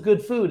chance of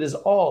good food is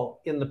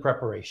all in the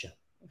preparation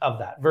of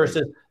that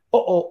versus,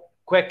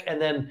 quick,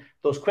 and then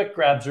those quick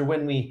grabs are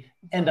when we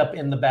end up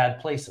in the bad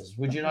places.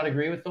 Would you not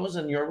agree with those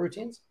in your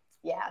routines?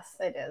 Yes,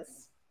 it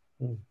is.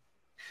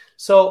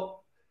 So,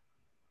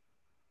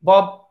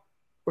 Bob,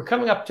 we're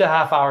coming up to a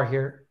half hour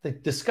here. The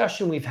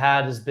discussion we've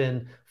had has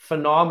been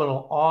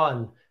phenomenal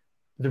on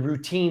the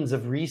routines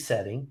of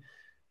resetting.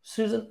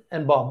 Susan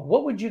and Bob,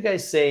 what would you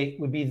guys say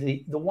would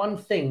be the one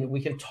thing that we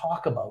can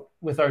talk about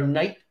with our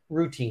night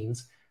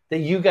routines that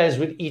you guys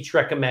would each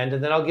recommend?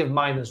 And then I'll give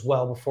mine as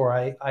well before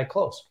I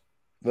close.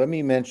 Let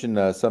me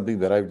mention something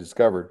that I've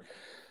discovered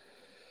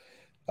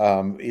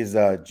is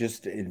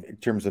just in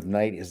terms of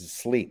night is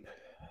sleep.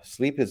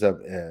 Sleep is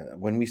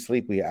when we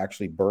sleep, we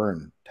actually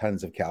burn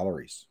tons of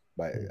calories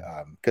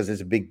because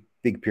it's a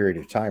big period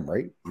of time,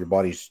 right? Your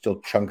body's still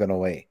chunking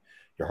away,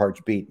 your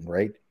heart's beating,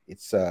 right?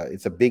 It's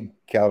a big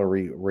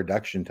calorie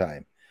reduction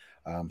time.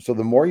 So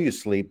the more you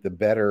sleep, the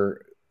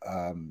better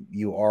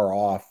you are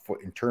off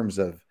in terms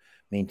of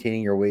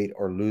maintaining your weight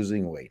or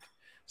losing weight.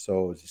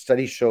 So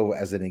studies show,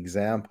 as an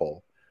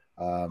example,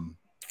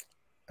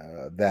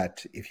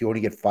 that if you only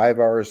get 5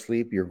 hours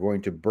sleep, you're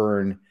going to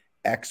burn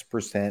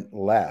X%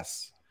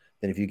 less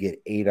than if you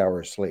get 8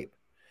 hours sleep.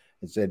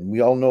 And said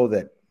we all know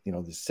that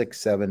the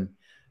 6, 7,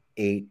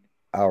 8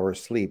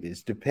 hours sleep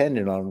is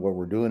dependent on what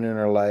we're doing in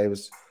our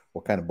lives,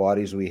 what kind of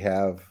bodies we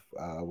have,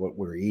 what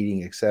we're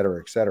eating, et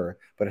cetera,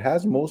 but it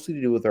has mostly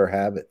to do with our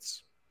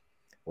habits,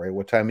 right?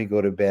 What time we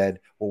go to bed,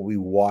 what we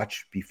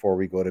watch before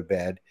we go to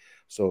bed.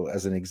 So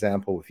as an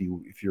example,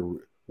 if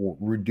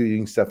you're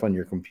doing stuff on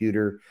your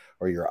computer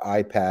or your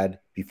iPad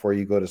before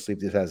you go to sleep,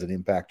 this has an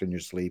impact on your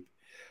sleep.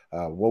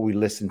 What we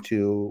listen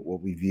to,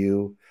 what we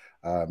view,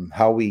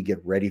 how we get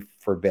ready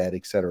for bed,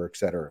 et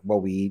cetera,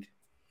 what we eat,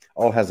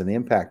 all has an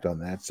impact on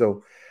that.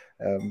 So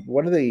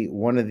one of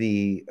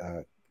the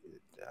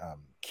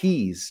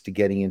keys to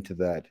getting into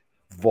that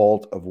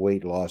vault of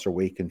weight loss or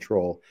weight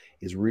control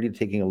is really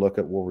taking a look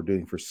at what we're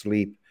doing for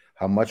sleep,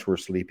 how much we're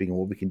sleeping, and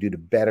what we can do to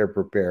better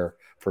prepare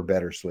for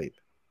better sleep.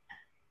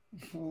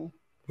 Mm-hmm.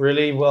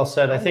 Really well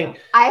said. I think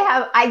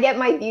I get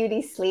my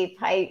beauty sleep.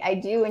 I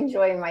do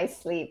enjoy my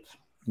sleep.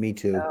 Me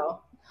too.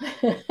 So.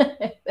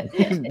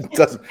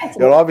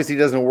 It obviously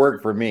doesn't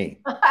work for me.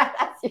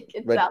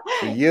 But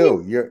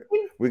for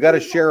we got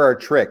to share our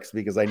tricks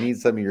because I need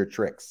some of your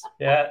tricks.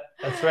 Yeah,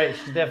 that's right.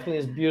 She definitely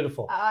is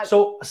beautiful.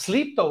 So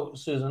sleep, though,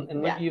 Susan,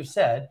 and what you've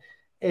said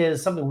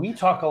is something we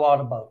talk a lot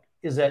about,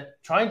 is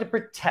that trying to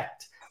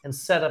protect and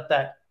set up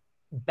that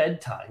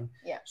bedtime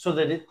so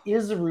that it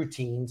is a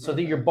routine, so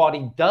that your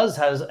body does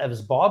has,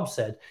 as Bob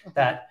said,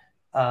 that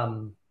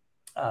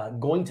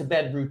going to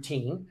bed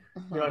routine,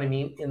 you know what I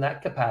mean, in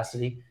that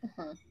capacity,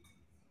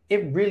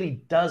 it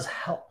really does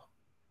help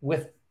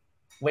with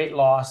weight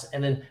loss,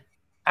 and then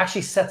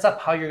actually sets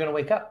up how you're going to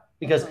wake up.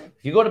 Because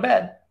if you go to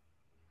bed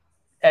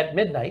at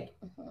midnight,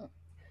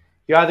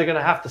 you're either going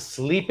to have to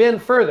sleep in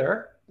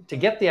further to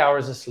get the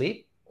hours of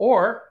sleep,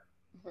 or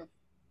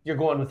you're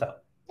going without.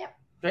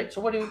 Right.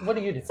 So what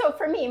do you do? So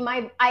for me,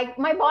 my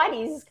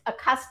body's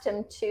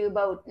accustomed to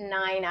about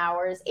 9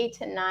 hours, 8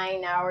 to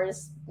 9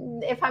 hours.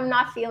 If I'm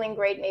not feeling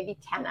great, maybe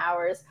 10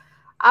 hours.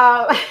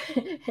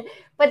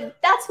 But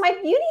that's my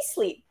beauty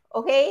sleep.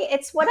 Okay,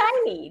 it's what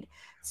I need.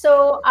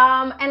 So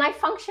and I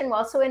function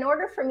well. So in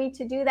order for me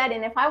to do that,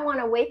 and if I want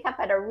to wake up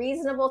at a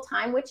reasonable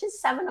time, which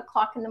is 7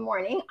 o'clock in the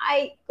morning,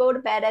 I go to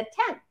bed at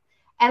 10,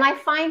 and I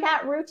find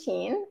that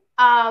routine.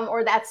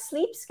 Or that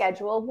sleep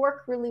schedule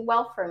work really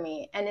well for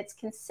me, and it's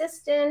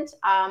consistent.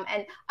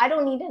 And I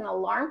don't need an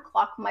alarm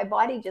clock. My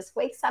body just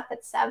wakes up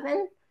at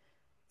 7,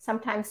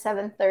 sometimes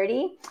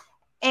 7:30,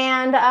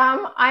 and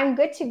I'm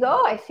good to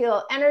go. I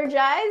feel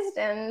energized,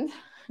 and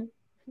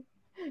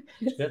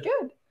it's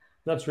good.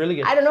 That's really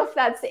good. I don't know if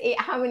that's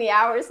how many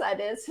hours that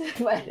is,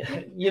 but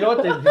you know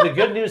what? The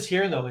good news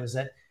here, though, is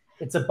that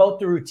it's about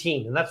the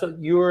routine, and that's what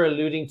you were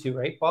alluding to,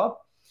 right, Bob?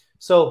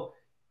 So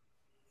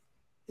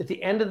at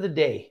the end of the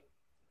day,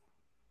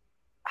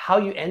 how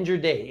you end your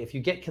day, if you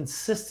get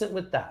consistent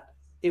with that,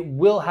 it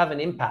will have an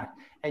impact,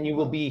 and you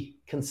will be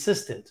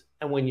consistent.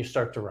 And when you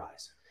start to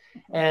rise,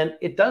 and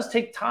it does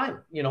take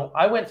time.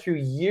 I went through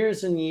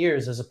years and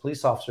years as a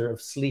police officer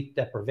of sleep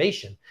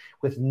deprivation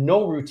with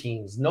no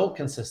routines, no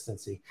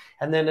consistency.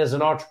 And then as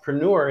an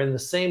entrepreneur in the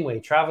same way,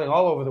 traveling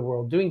all over the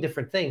world, doing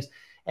different things.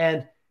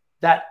 And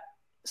that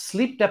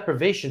sleep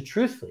deprivation,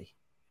 truthfully,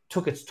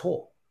 took its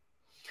toll.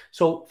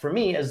 So for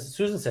me, as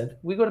Susan said,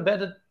 we go to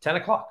bed at 10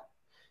 o'clock.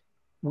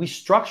 We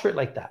structure it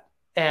like that.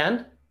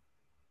 And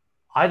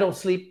I don't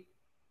sleep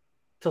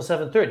till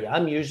 7:30.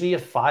 I'm usually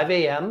at 5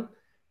 a.m.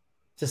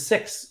 to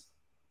 6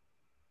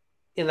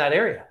 in that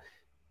area.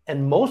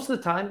 And most of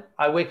the time,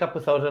 I wake up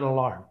without an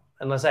alarm,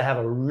 unless I have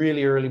a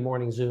really early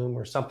morning Zoom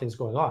or something's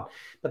going on.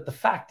 But the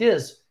fact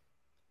is,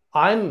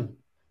 I'm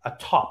a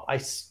top. I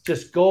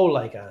just go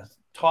like a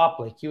top,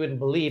 like you wouldn't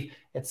believe.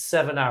 It's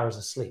 7 hours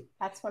of sleep.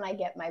 That's when I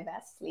get my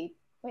best sleep,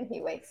 when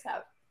he wakes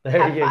up.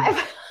 There you go.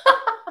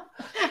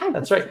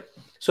 That's right.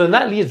 So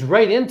that leads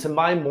right into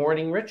my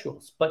morning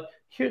rituals. But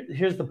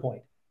here's the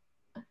point.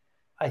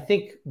 I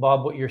think,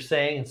 Bob, what you're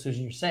saying, and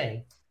Susan, you're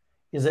saying,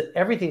 is that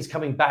everything's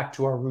coming back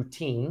to our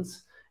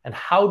routines And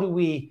how do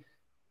we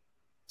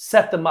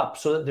set them up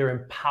so that they're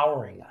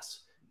empowering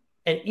us?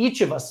 And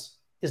each of us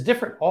is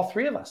different, all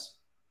three of us,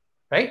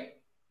 right?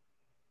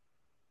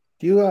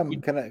 Do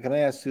you can I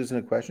ask Susan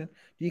a question?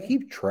 Do you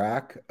keep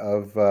track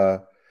of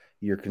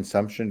your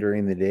consumption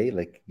during the day?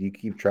 Like, do you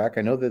keep track?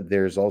 I know that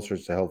there's all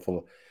sorts of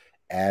helpful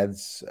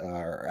ads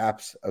or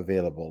apps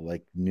available,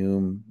 like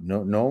Noom,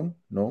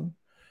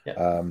 Yeah.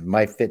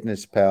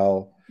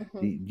 MyFitnessPal.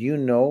 Mhm. Do you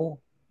know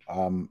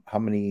how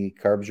many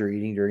carbs you're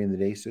eating during the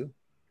day, Sue?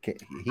 Heath,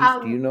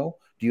 do you know?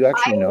 Do you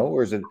actually know,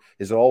 or is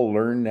it all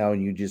learned now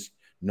and you just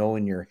know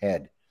in your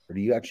head, or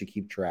do you actually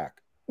keep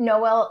track? No,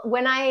 well,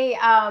 when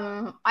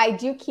I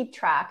do keep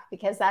track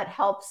because that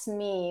helps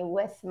me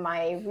with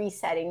my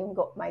resetting,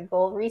 my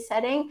goal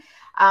resetting.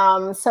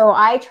 So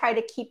I try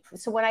to keep.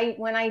 So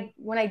when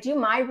I do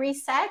my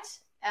reset,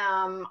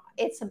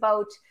 it's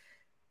about.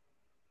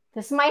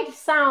 This might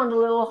sound a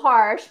little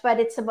harsh, but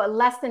it's about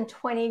less than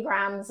 20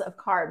 grams of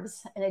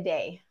carbs in a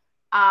day.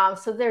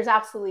 So there's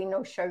absolutely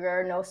no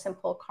sugar, no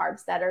simple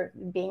carbs that are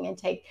being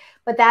intake.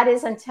 But that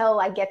is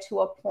until I get to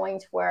a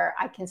point where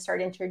I can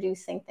start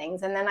introducing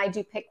things. And then I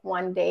do pick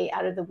one day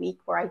out of the week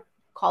where I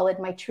call it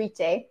my treat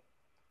day.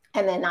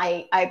 And then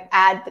I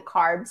add the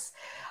carbs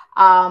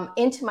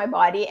into my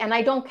body. And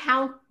I don't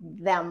count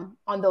them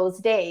on those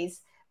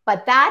days.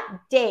 But that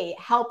day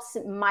helps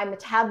my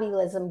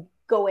metabolism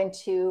go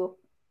into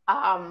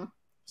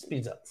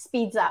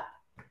speeds up.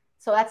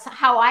 So that's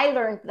how I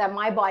learned that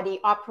my body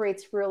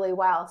operates really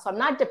well. So I'm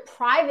not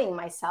depriving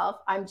myself.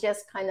 I'm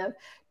just kind of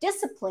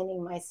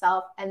disciplining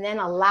myself and then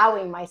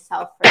allowing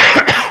myself for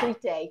that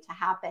treat day to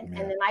happen. Yeah.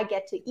 And then I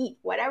get to eat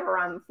whatever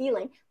I'm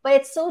feeling. But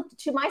it's so,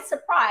 to my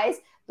surprise,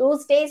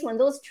 those days when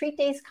those treat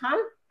days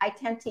come, I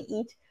tend to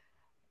eat.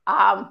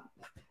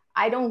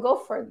 I don't go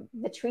for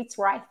the treats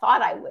where I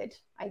thought I would.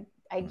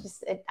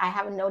 I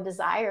have no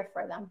desire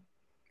for them.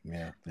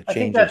 Yeah, I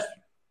think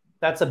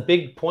that's a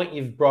big point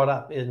you've brought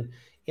up in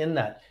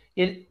that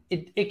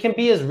it can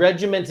be as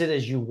regimented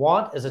as you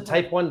want. As a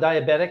type 1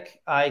 diabetic,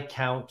 I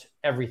count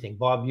everything.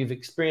 Bob, you've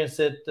experienced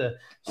it.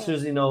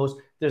 Susie knows.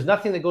 There's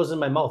nothing that goes in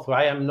my mouth where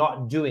I am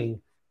not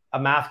doing a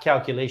math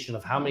calculation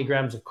of how many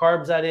grams of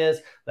carbs that is,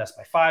 that's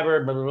my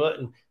fiber, blah, blah, blah,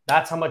 and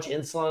that's how much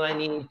insulin I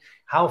need.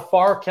 How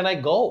far can I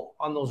go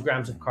on those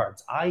grams of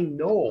carbs? I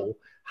know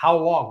how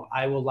long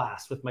I will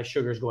last with my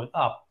sugars going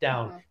up,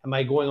 down. Am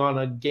I going on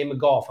a game of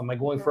golf? Am I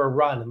going for a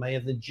run? Am I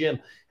at the gym?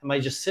 Am I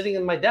just sitting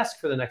in my desk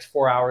for the next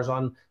 4 hours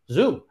on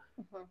Zoom?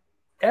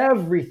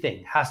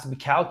 Everything has to be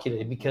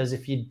calculated, because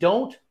if you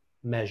don't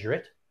measure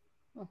it,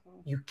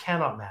 you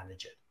cannot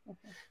manage it.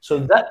 So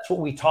that's what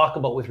we talk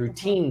about with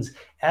routines.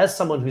 As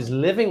someone who's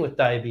living with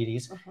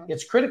diabetes,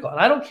 it's critical. And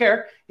I don't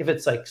care if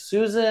it's like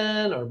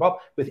Susan or Bob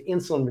with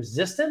insulin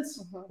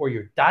resistance, or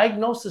you're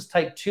diagnosed as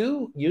type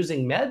 2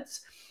 using meds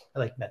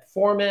like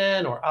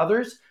metformin or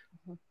others,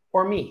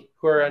 or me,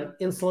 who are an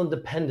insulin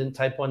dependent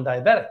type 1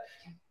 diabetic.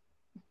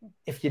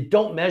 If you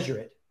don't measure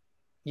it,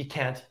 you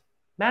can't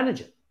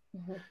manage it.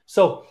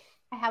 So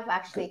I have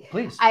actually,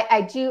 please.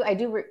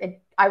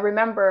 I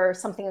remember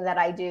something that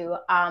I do,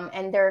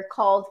 and they're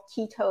called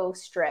keto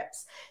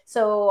strips.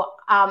 So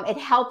it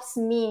helps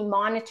me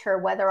monitor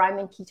whether I'm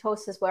in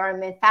ketosis, whether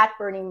I'm in fat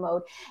burning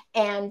mode,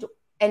 and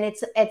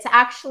it's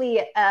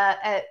actually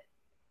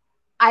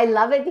I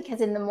love it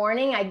because in the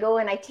morning I go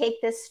and I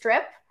take this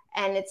strip,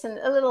 and it's a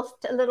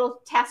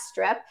little test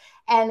strip,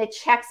 and it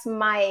checks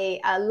my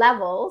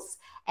levels,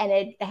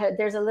 and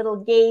there's a little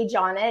gauge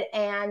on it,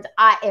 and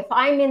if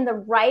I'm in the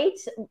right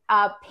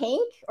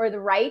pink or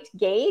the right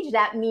gauge,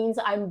 that means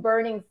I'm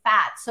burning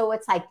fat. So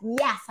it's like,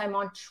 yes, I'm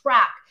on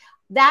track.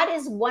 That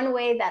is one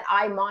way that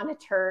I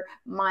monitor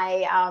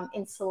my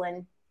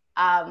insulin.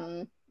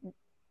 My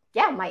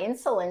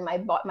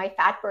insulin, my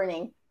fat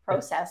burning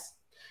process.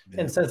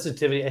 And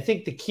sensitivity. I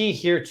think the key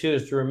here too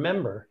is to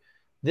remember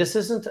this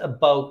isn't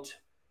about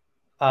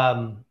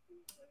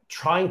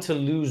trying to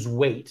lose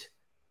weight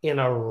in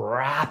a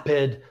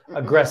rapid,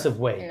 aggressive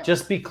way. No.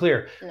 Just be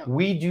clear. No.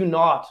 We do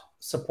not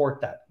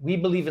support that. We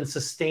believe in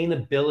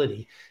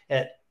sustainability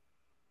at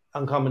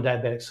Uncommon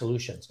Diabetic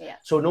Solutions. Yeah.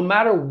 So no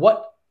matter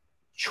what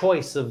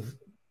choice of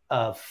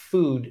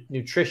food,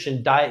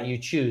 nutrition, diet you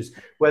choose,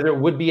 whether it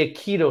would be a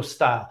keto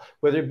style,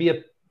 whether it be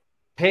a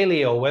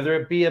paleo, whether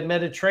it be a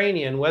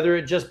Mediterranean, whether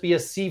it just be a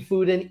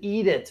seafood and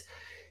eat it.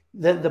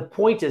 The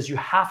point is you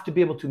have to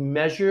be able to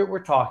measure what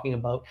we're talking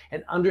about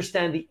and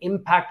understand the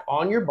impact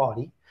on your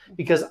body,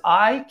 because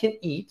I can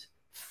eat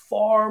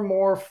far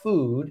more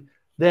food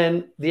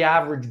than the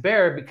average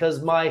bear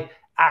because my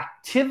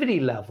activity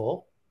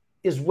level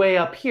is way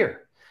up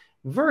here.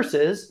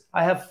 Versus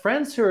I have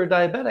friends who are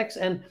diabetics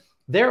and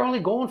they're only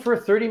going for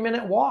a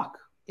 30-minute walk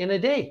in a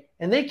day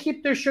and they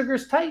keep their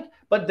sugars tight,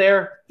 but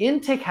their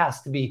intake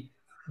has to be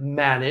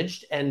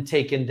managed and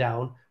taken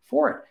down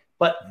for it.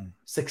 But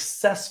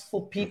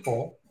successful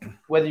people,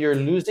 whether you're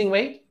losing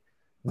weight,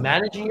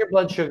 managing your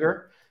blood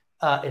sugar,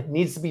 it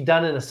needs to be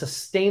done in a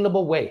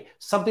sustainable way,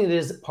 something that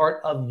is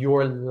part of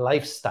your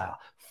lifestyle.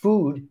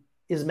 Food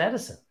is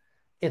medicine.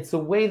 It's the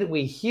way that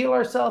we heal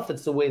ourselves.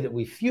 It's the way that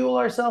we fuel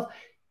ourselves.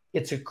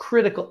 it's a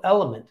critical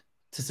element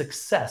to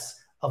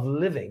success of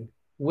living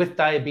with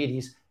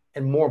diabetes,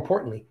 and more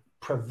importantly,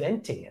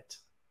 preventing it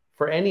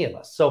for any of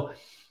us. So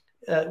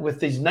with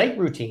these night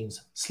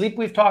routines, sleep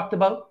we've talked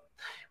about.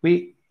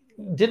 We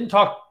didn't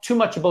talk too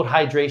much about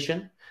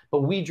hydration,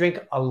 but we drink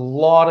a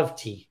lot of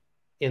tea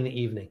in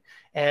the evening.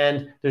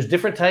 And there's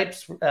different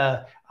types.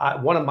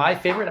 One of my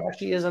favorite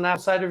actually is an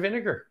apple cider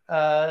vinegar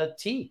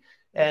tea.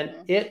 And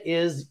it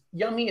is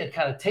yummy. It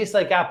kind of tastes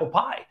like apple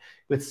pie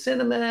with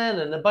cinnamon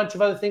and a bunch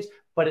of other things,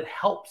 but it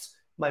helps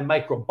my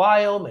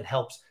microbiome. It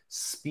helps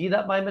speed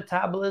up my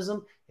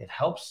metabolism. It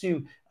helps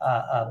you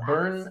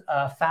burn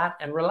fat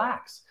and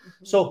relax.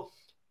 So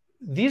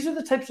these are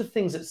the types of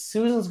things that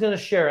Susan's going to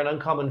share in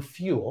Uncommon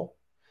Fuel,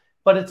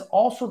 but it's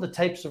also the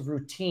types of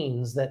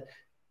routines that,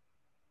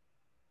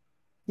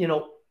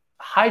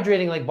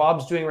 hydrating like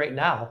Bob's doing right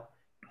now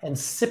and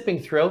sipping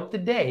throughout the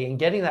day and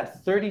getting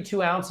that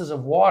 32 ounces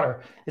of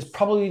water is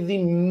probably the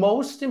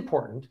most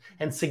important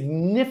and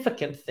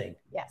significant thing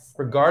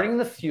regarding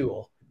the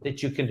fuel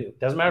that you can do.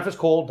 Doesn't matter if it's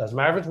cold, doesn't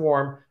matter if it's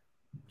warm,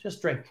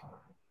 just drink,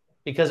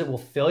 because it will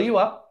fill you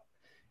up.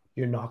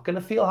 You're not going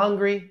to feel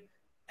hungry.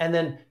 And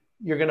then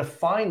you're going to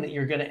find that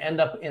you're going to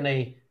end up in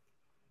a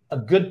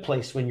good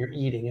place when you're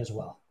eating as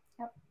well.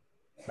 Yep.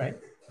 Right?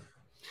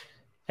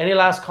 Any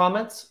last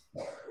comments?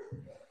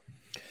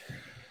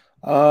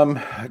 My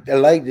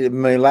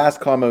last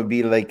comment would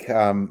be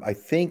I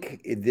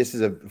think this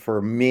is for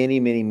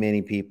many, many,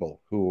 many people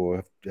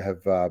who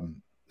have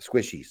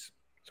squishies.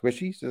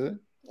 Squishies, is it?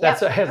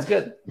 That's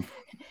good.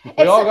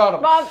 We all got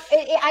them. Bob,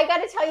 I got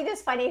to tell you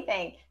this funny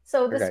thing.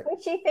 So the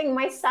squishy thing,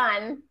 my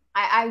son,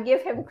 I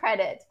give him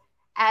credit,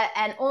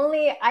 and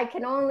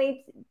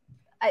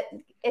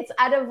it's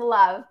out of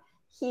love.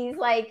 He's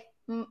like,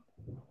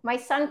 my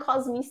son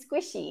calls me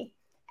squishy.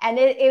 And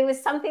it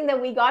was something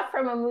that we got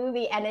from a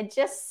movie, and it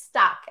just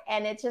stuck.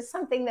 And it's just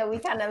something that we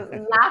kind of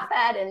laugh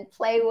at and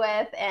play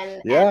with.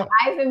 And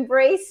I've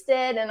embraced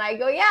it. And I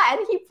go, and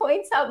he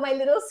points out my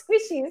little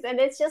squishies. And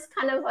it's just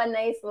kind of a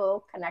nice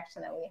little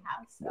connection that we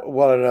have. So.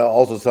 Well, it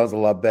also sounds a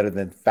lot better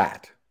than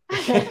fat.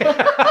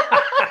 I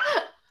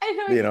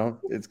know.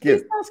 It's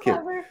cute. So it's cute.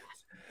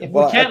 If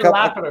we can't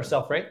laugh at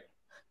ourselves, right?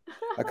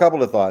 A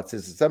couple of thoughts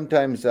is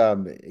sometimes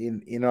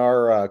in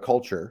our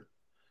culture,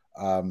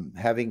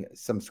 having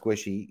some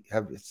squishy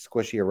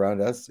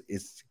around us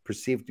is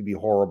perceived to be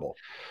horrible.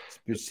 It's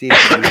perceived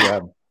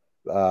to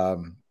be,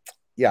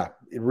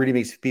 it really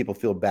makes people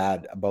feel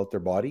bad about their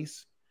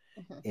bodies.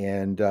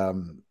 And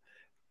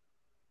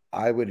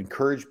I would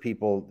encourage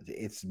people,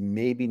 it's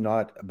maybe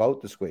not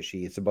about the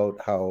squishy. It's about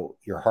how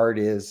your heart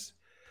is,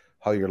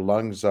 how your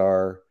lungs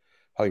are,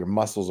 how your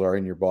muscles are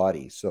in your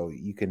body. So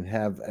you can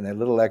have a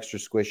little extra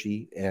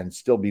squishy and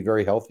still be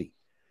very healthy.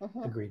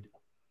 Agreed.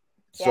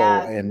 So,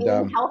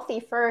 being healthy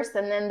first,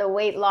 and then the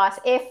weight loss.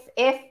 If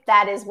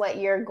that is what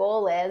your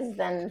goal is,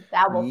 then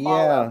that will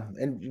follow.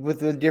 Yeah, and with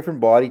the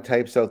different body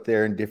types out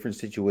there in different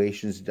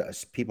situations,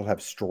 people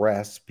have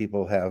stress.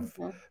 People have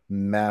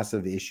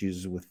massive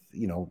issues with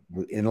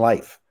in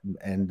life,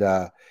 and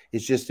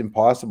it's just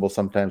impossible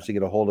sometimes to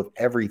get a hold of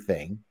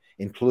everything,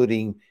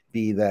 including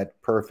be that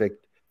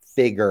perfect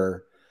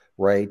figure,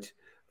 right?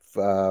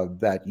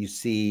 That you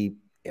see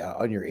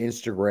on your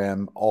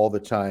Instagram all the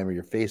time, or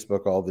your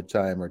Facebook all the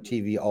time, or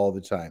TV all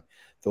the time.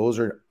 Those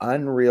are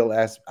unreal.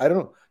 I don't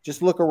know.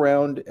 Just look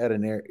around at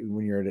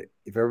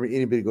if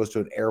anybody goes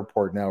to an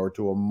airport now or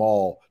to a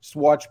mall, just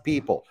watch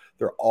people.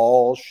 They're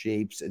all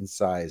shapes and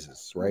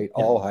sizes, right?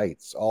 Yeah. All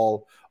heights,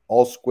 all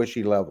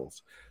squishy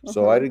levels.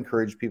 So I'd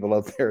encourage people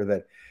out there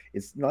that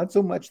it's not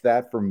so much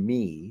that for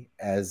me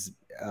as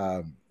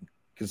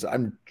because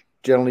I'm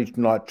generally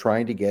not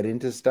trying to get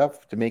into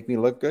stuff to make me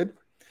look good.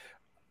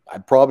 I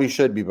probably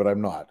should be, but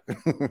I'm not.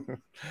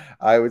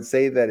 I would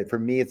say that for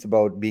me, it's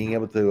about being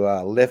able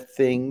to lift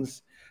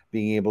things,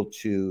 being able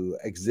to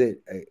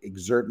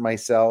exert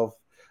myself,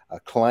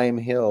 climb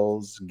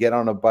hills, get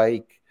on a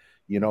bike,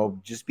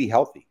 just be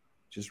healthy,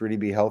 just really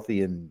be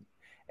healthy and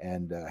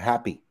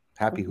happy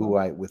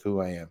with who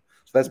I am.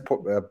 So that's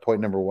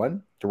point number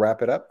one to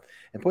wrap it up.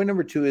 And point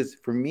number two is,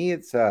 for me,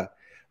 it's the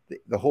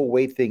whole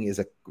weight thing is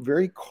a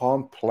very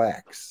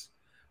complex.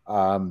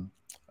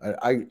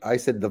 I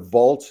said the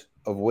vault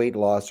of weight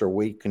loss or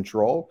weight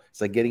control.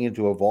 It's like getting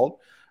into a vault.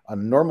 On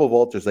a normal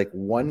vault, there's like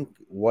one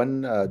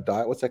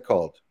dial. What's that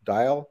called?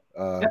 Dial?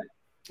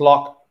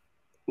 Lock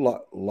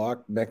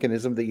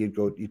mechanism that you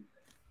go.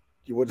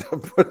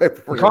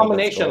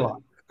 Combination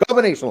lock.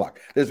 Combination lock.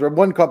 There's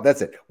one.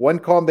 That's it. One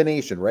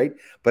combination, right?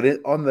 But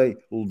on the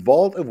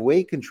vault of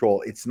weight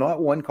control, it's not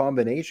one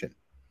combination.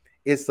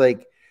 It's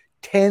like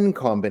 10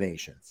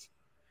 combinations.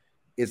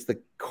 It's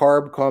the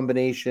carb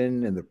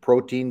combination and the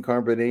protein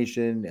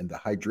combination and the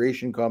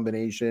hydration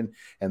combination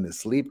and the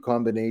sleep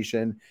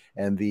combination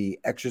and the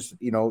exercise,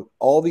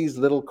 all these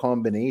little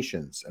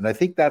combinations. And I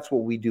think that's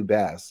what we do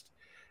best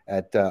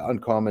at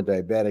Uncommon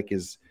Diabetic,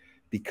 is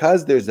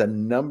because there's a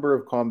number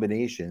of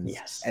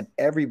combinations and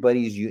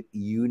everybody's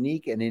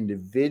unique and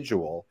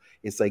individual.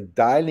 It's like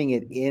dialing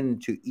it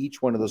into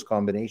each one of those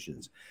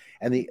combinations.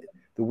 And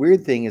the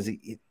weird thing is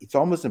it's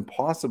almost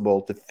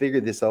impossible to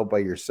figure this out by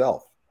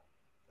yourself.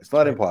 It's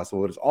not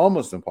impossible, but it's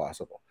almost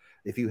impossible.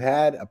 If you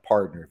had a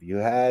partner, if you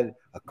had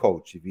a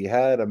coach, if you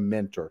had a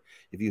mentor,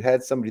 if you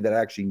had somebody that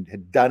actually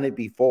had done it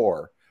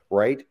before,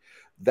 right?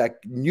 That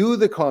knew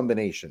the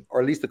combination,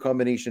 or at least the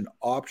combination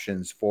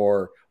options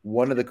for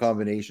one of the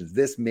combinations,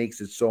 this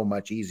makes it so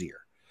much easier.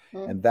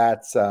 And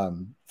that's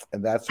really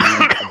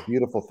a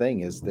beautiful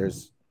thing is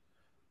there's,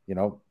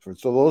 so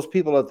those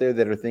people out there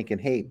that are thinking,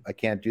 hey, I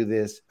can't do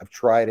this. I've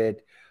tried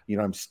it.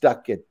 I'm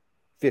stuck at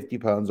 50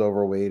 pounds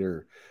overweight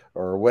or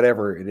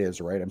whatever it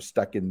is, right? I'm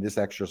stuck in this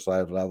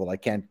exercise level. I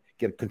can't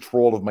get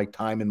control of my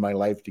time in my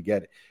life to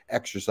get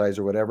exercise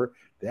or whatever.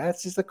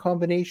 That's just a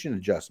combination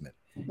adjustment.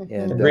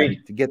 And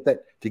to get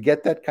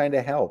that kind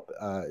of help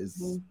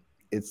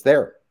it's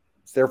there.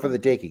 It's there for the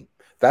taking.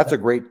 That's a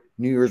great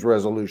New Year's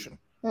resolution.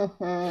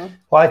 Well,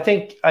 I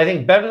think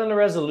better than a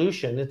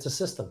resolution, it's a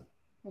system.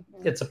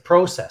 It's a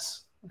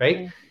process,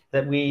 right?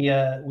 That we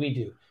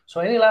do.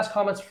 So any last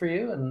comments for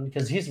you? And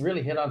because he's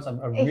really hit on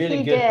a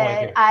really good point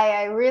here.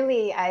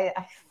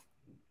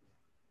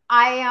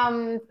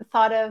 I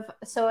thought of,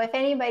 so if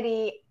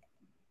anybody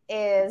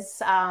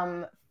is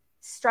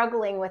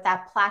struggling with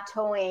that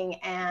plateauing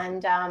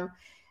and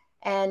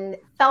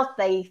felt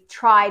they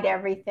tried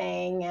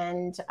everything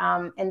and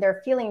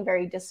they're feeling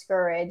very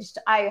discouraged,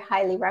 I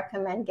highly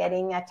recommend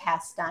getting a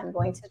test done,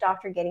 going to the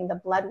doctor, getting the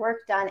blood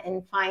work done,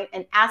 and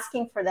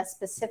asking for the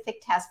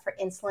specific test for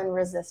insulin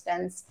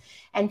resistance,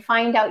 and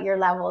find out your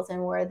levels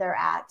and where they're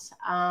at.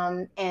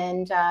 And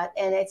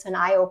it's an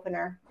eye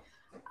opener.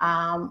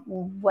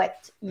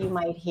 What you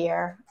might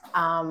hear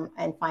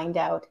and find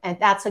out, and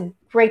that's a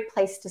great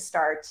place to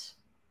start.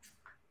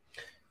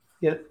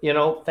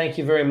 Thank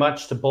you very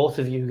much to both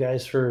of you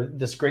guys for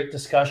this great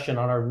discussion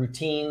on our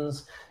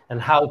routines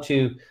and how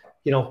to,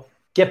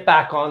 get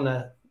back on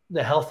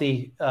the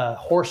healthy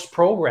horse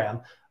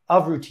program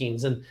of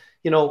routines. And,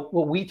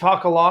 what we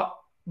talk a lot,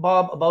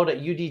 Bob, about at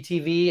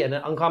UDTV and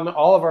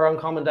all of our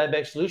Uncommon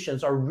Diabetic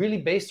Solutions are really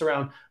based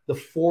around the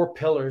 4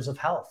 pillars of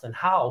health and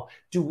how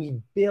do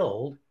we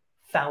build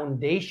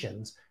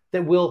foundations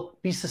that will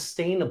be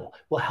sustainable,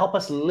 will help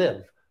us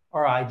live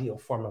our ideal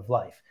form of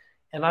life.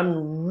 And I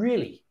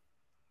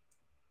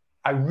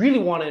really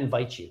want to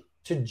invite you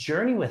to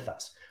journey with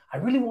us. I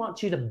really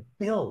want you to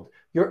build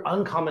your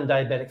uncommon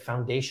diabetic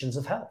foundations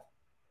of health.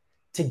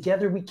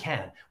 Together we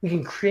can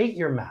create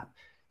your map.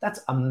 That's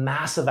a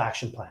massive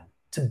action plan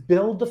to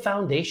build the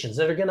foundations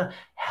that are going to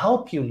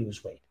help you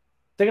lose weight.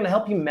 They're going to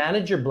help you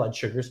manage your blood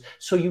sugars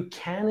so you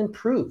can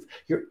improve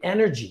your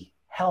energy,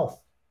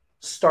 health,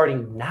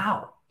 starting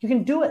now. You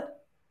can do it.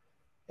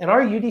 And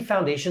our UD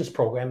Foundations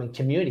program and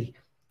community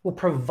will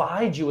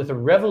provide you with a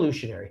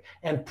revolutionary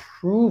and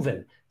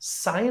proven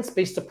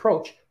science-based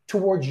approach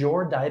towards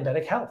your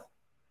diabetic health.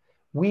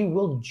 We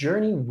will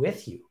journey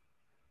with you.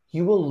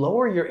 You will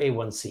lower your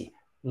A1C,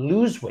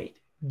 lose weight,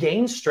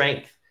 gain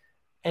strength,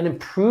 and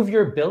improve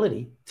your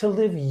ability to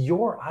live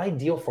your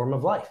ideal form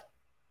of life.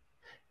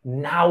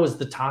 Now is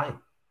the time.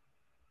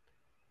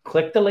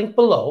 Click the link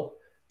below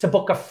to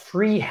book a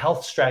free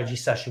health strategy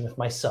session with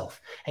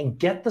myself and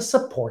get the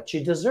support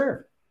you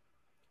deserve.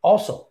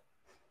 Also,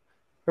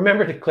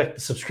 remember to click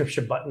the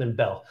subscription button and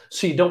bell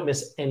so you don't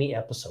miss any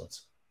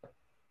episodes.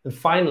 And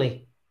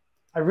finally,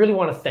 I really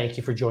want to thank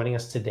you for joining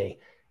us today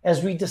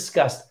as we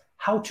discussed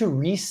how to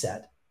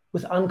reset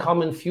with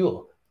Uncommon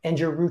Fuel and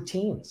your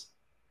routines.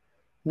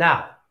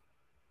 Now,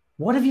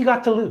 what have you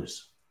got to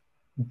lose?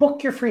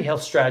 Book your free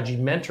health strategy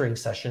mentoring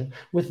session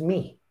with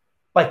me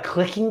by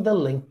clicking the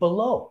link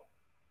below.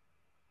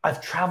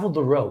 I've traveled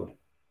the road.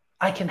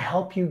 I can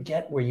help you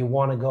get where you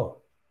want to go.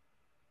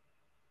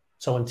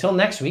 So until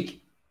next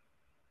week,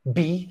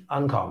 be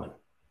uncommon.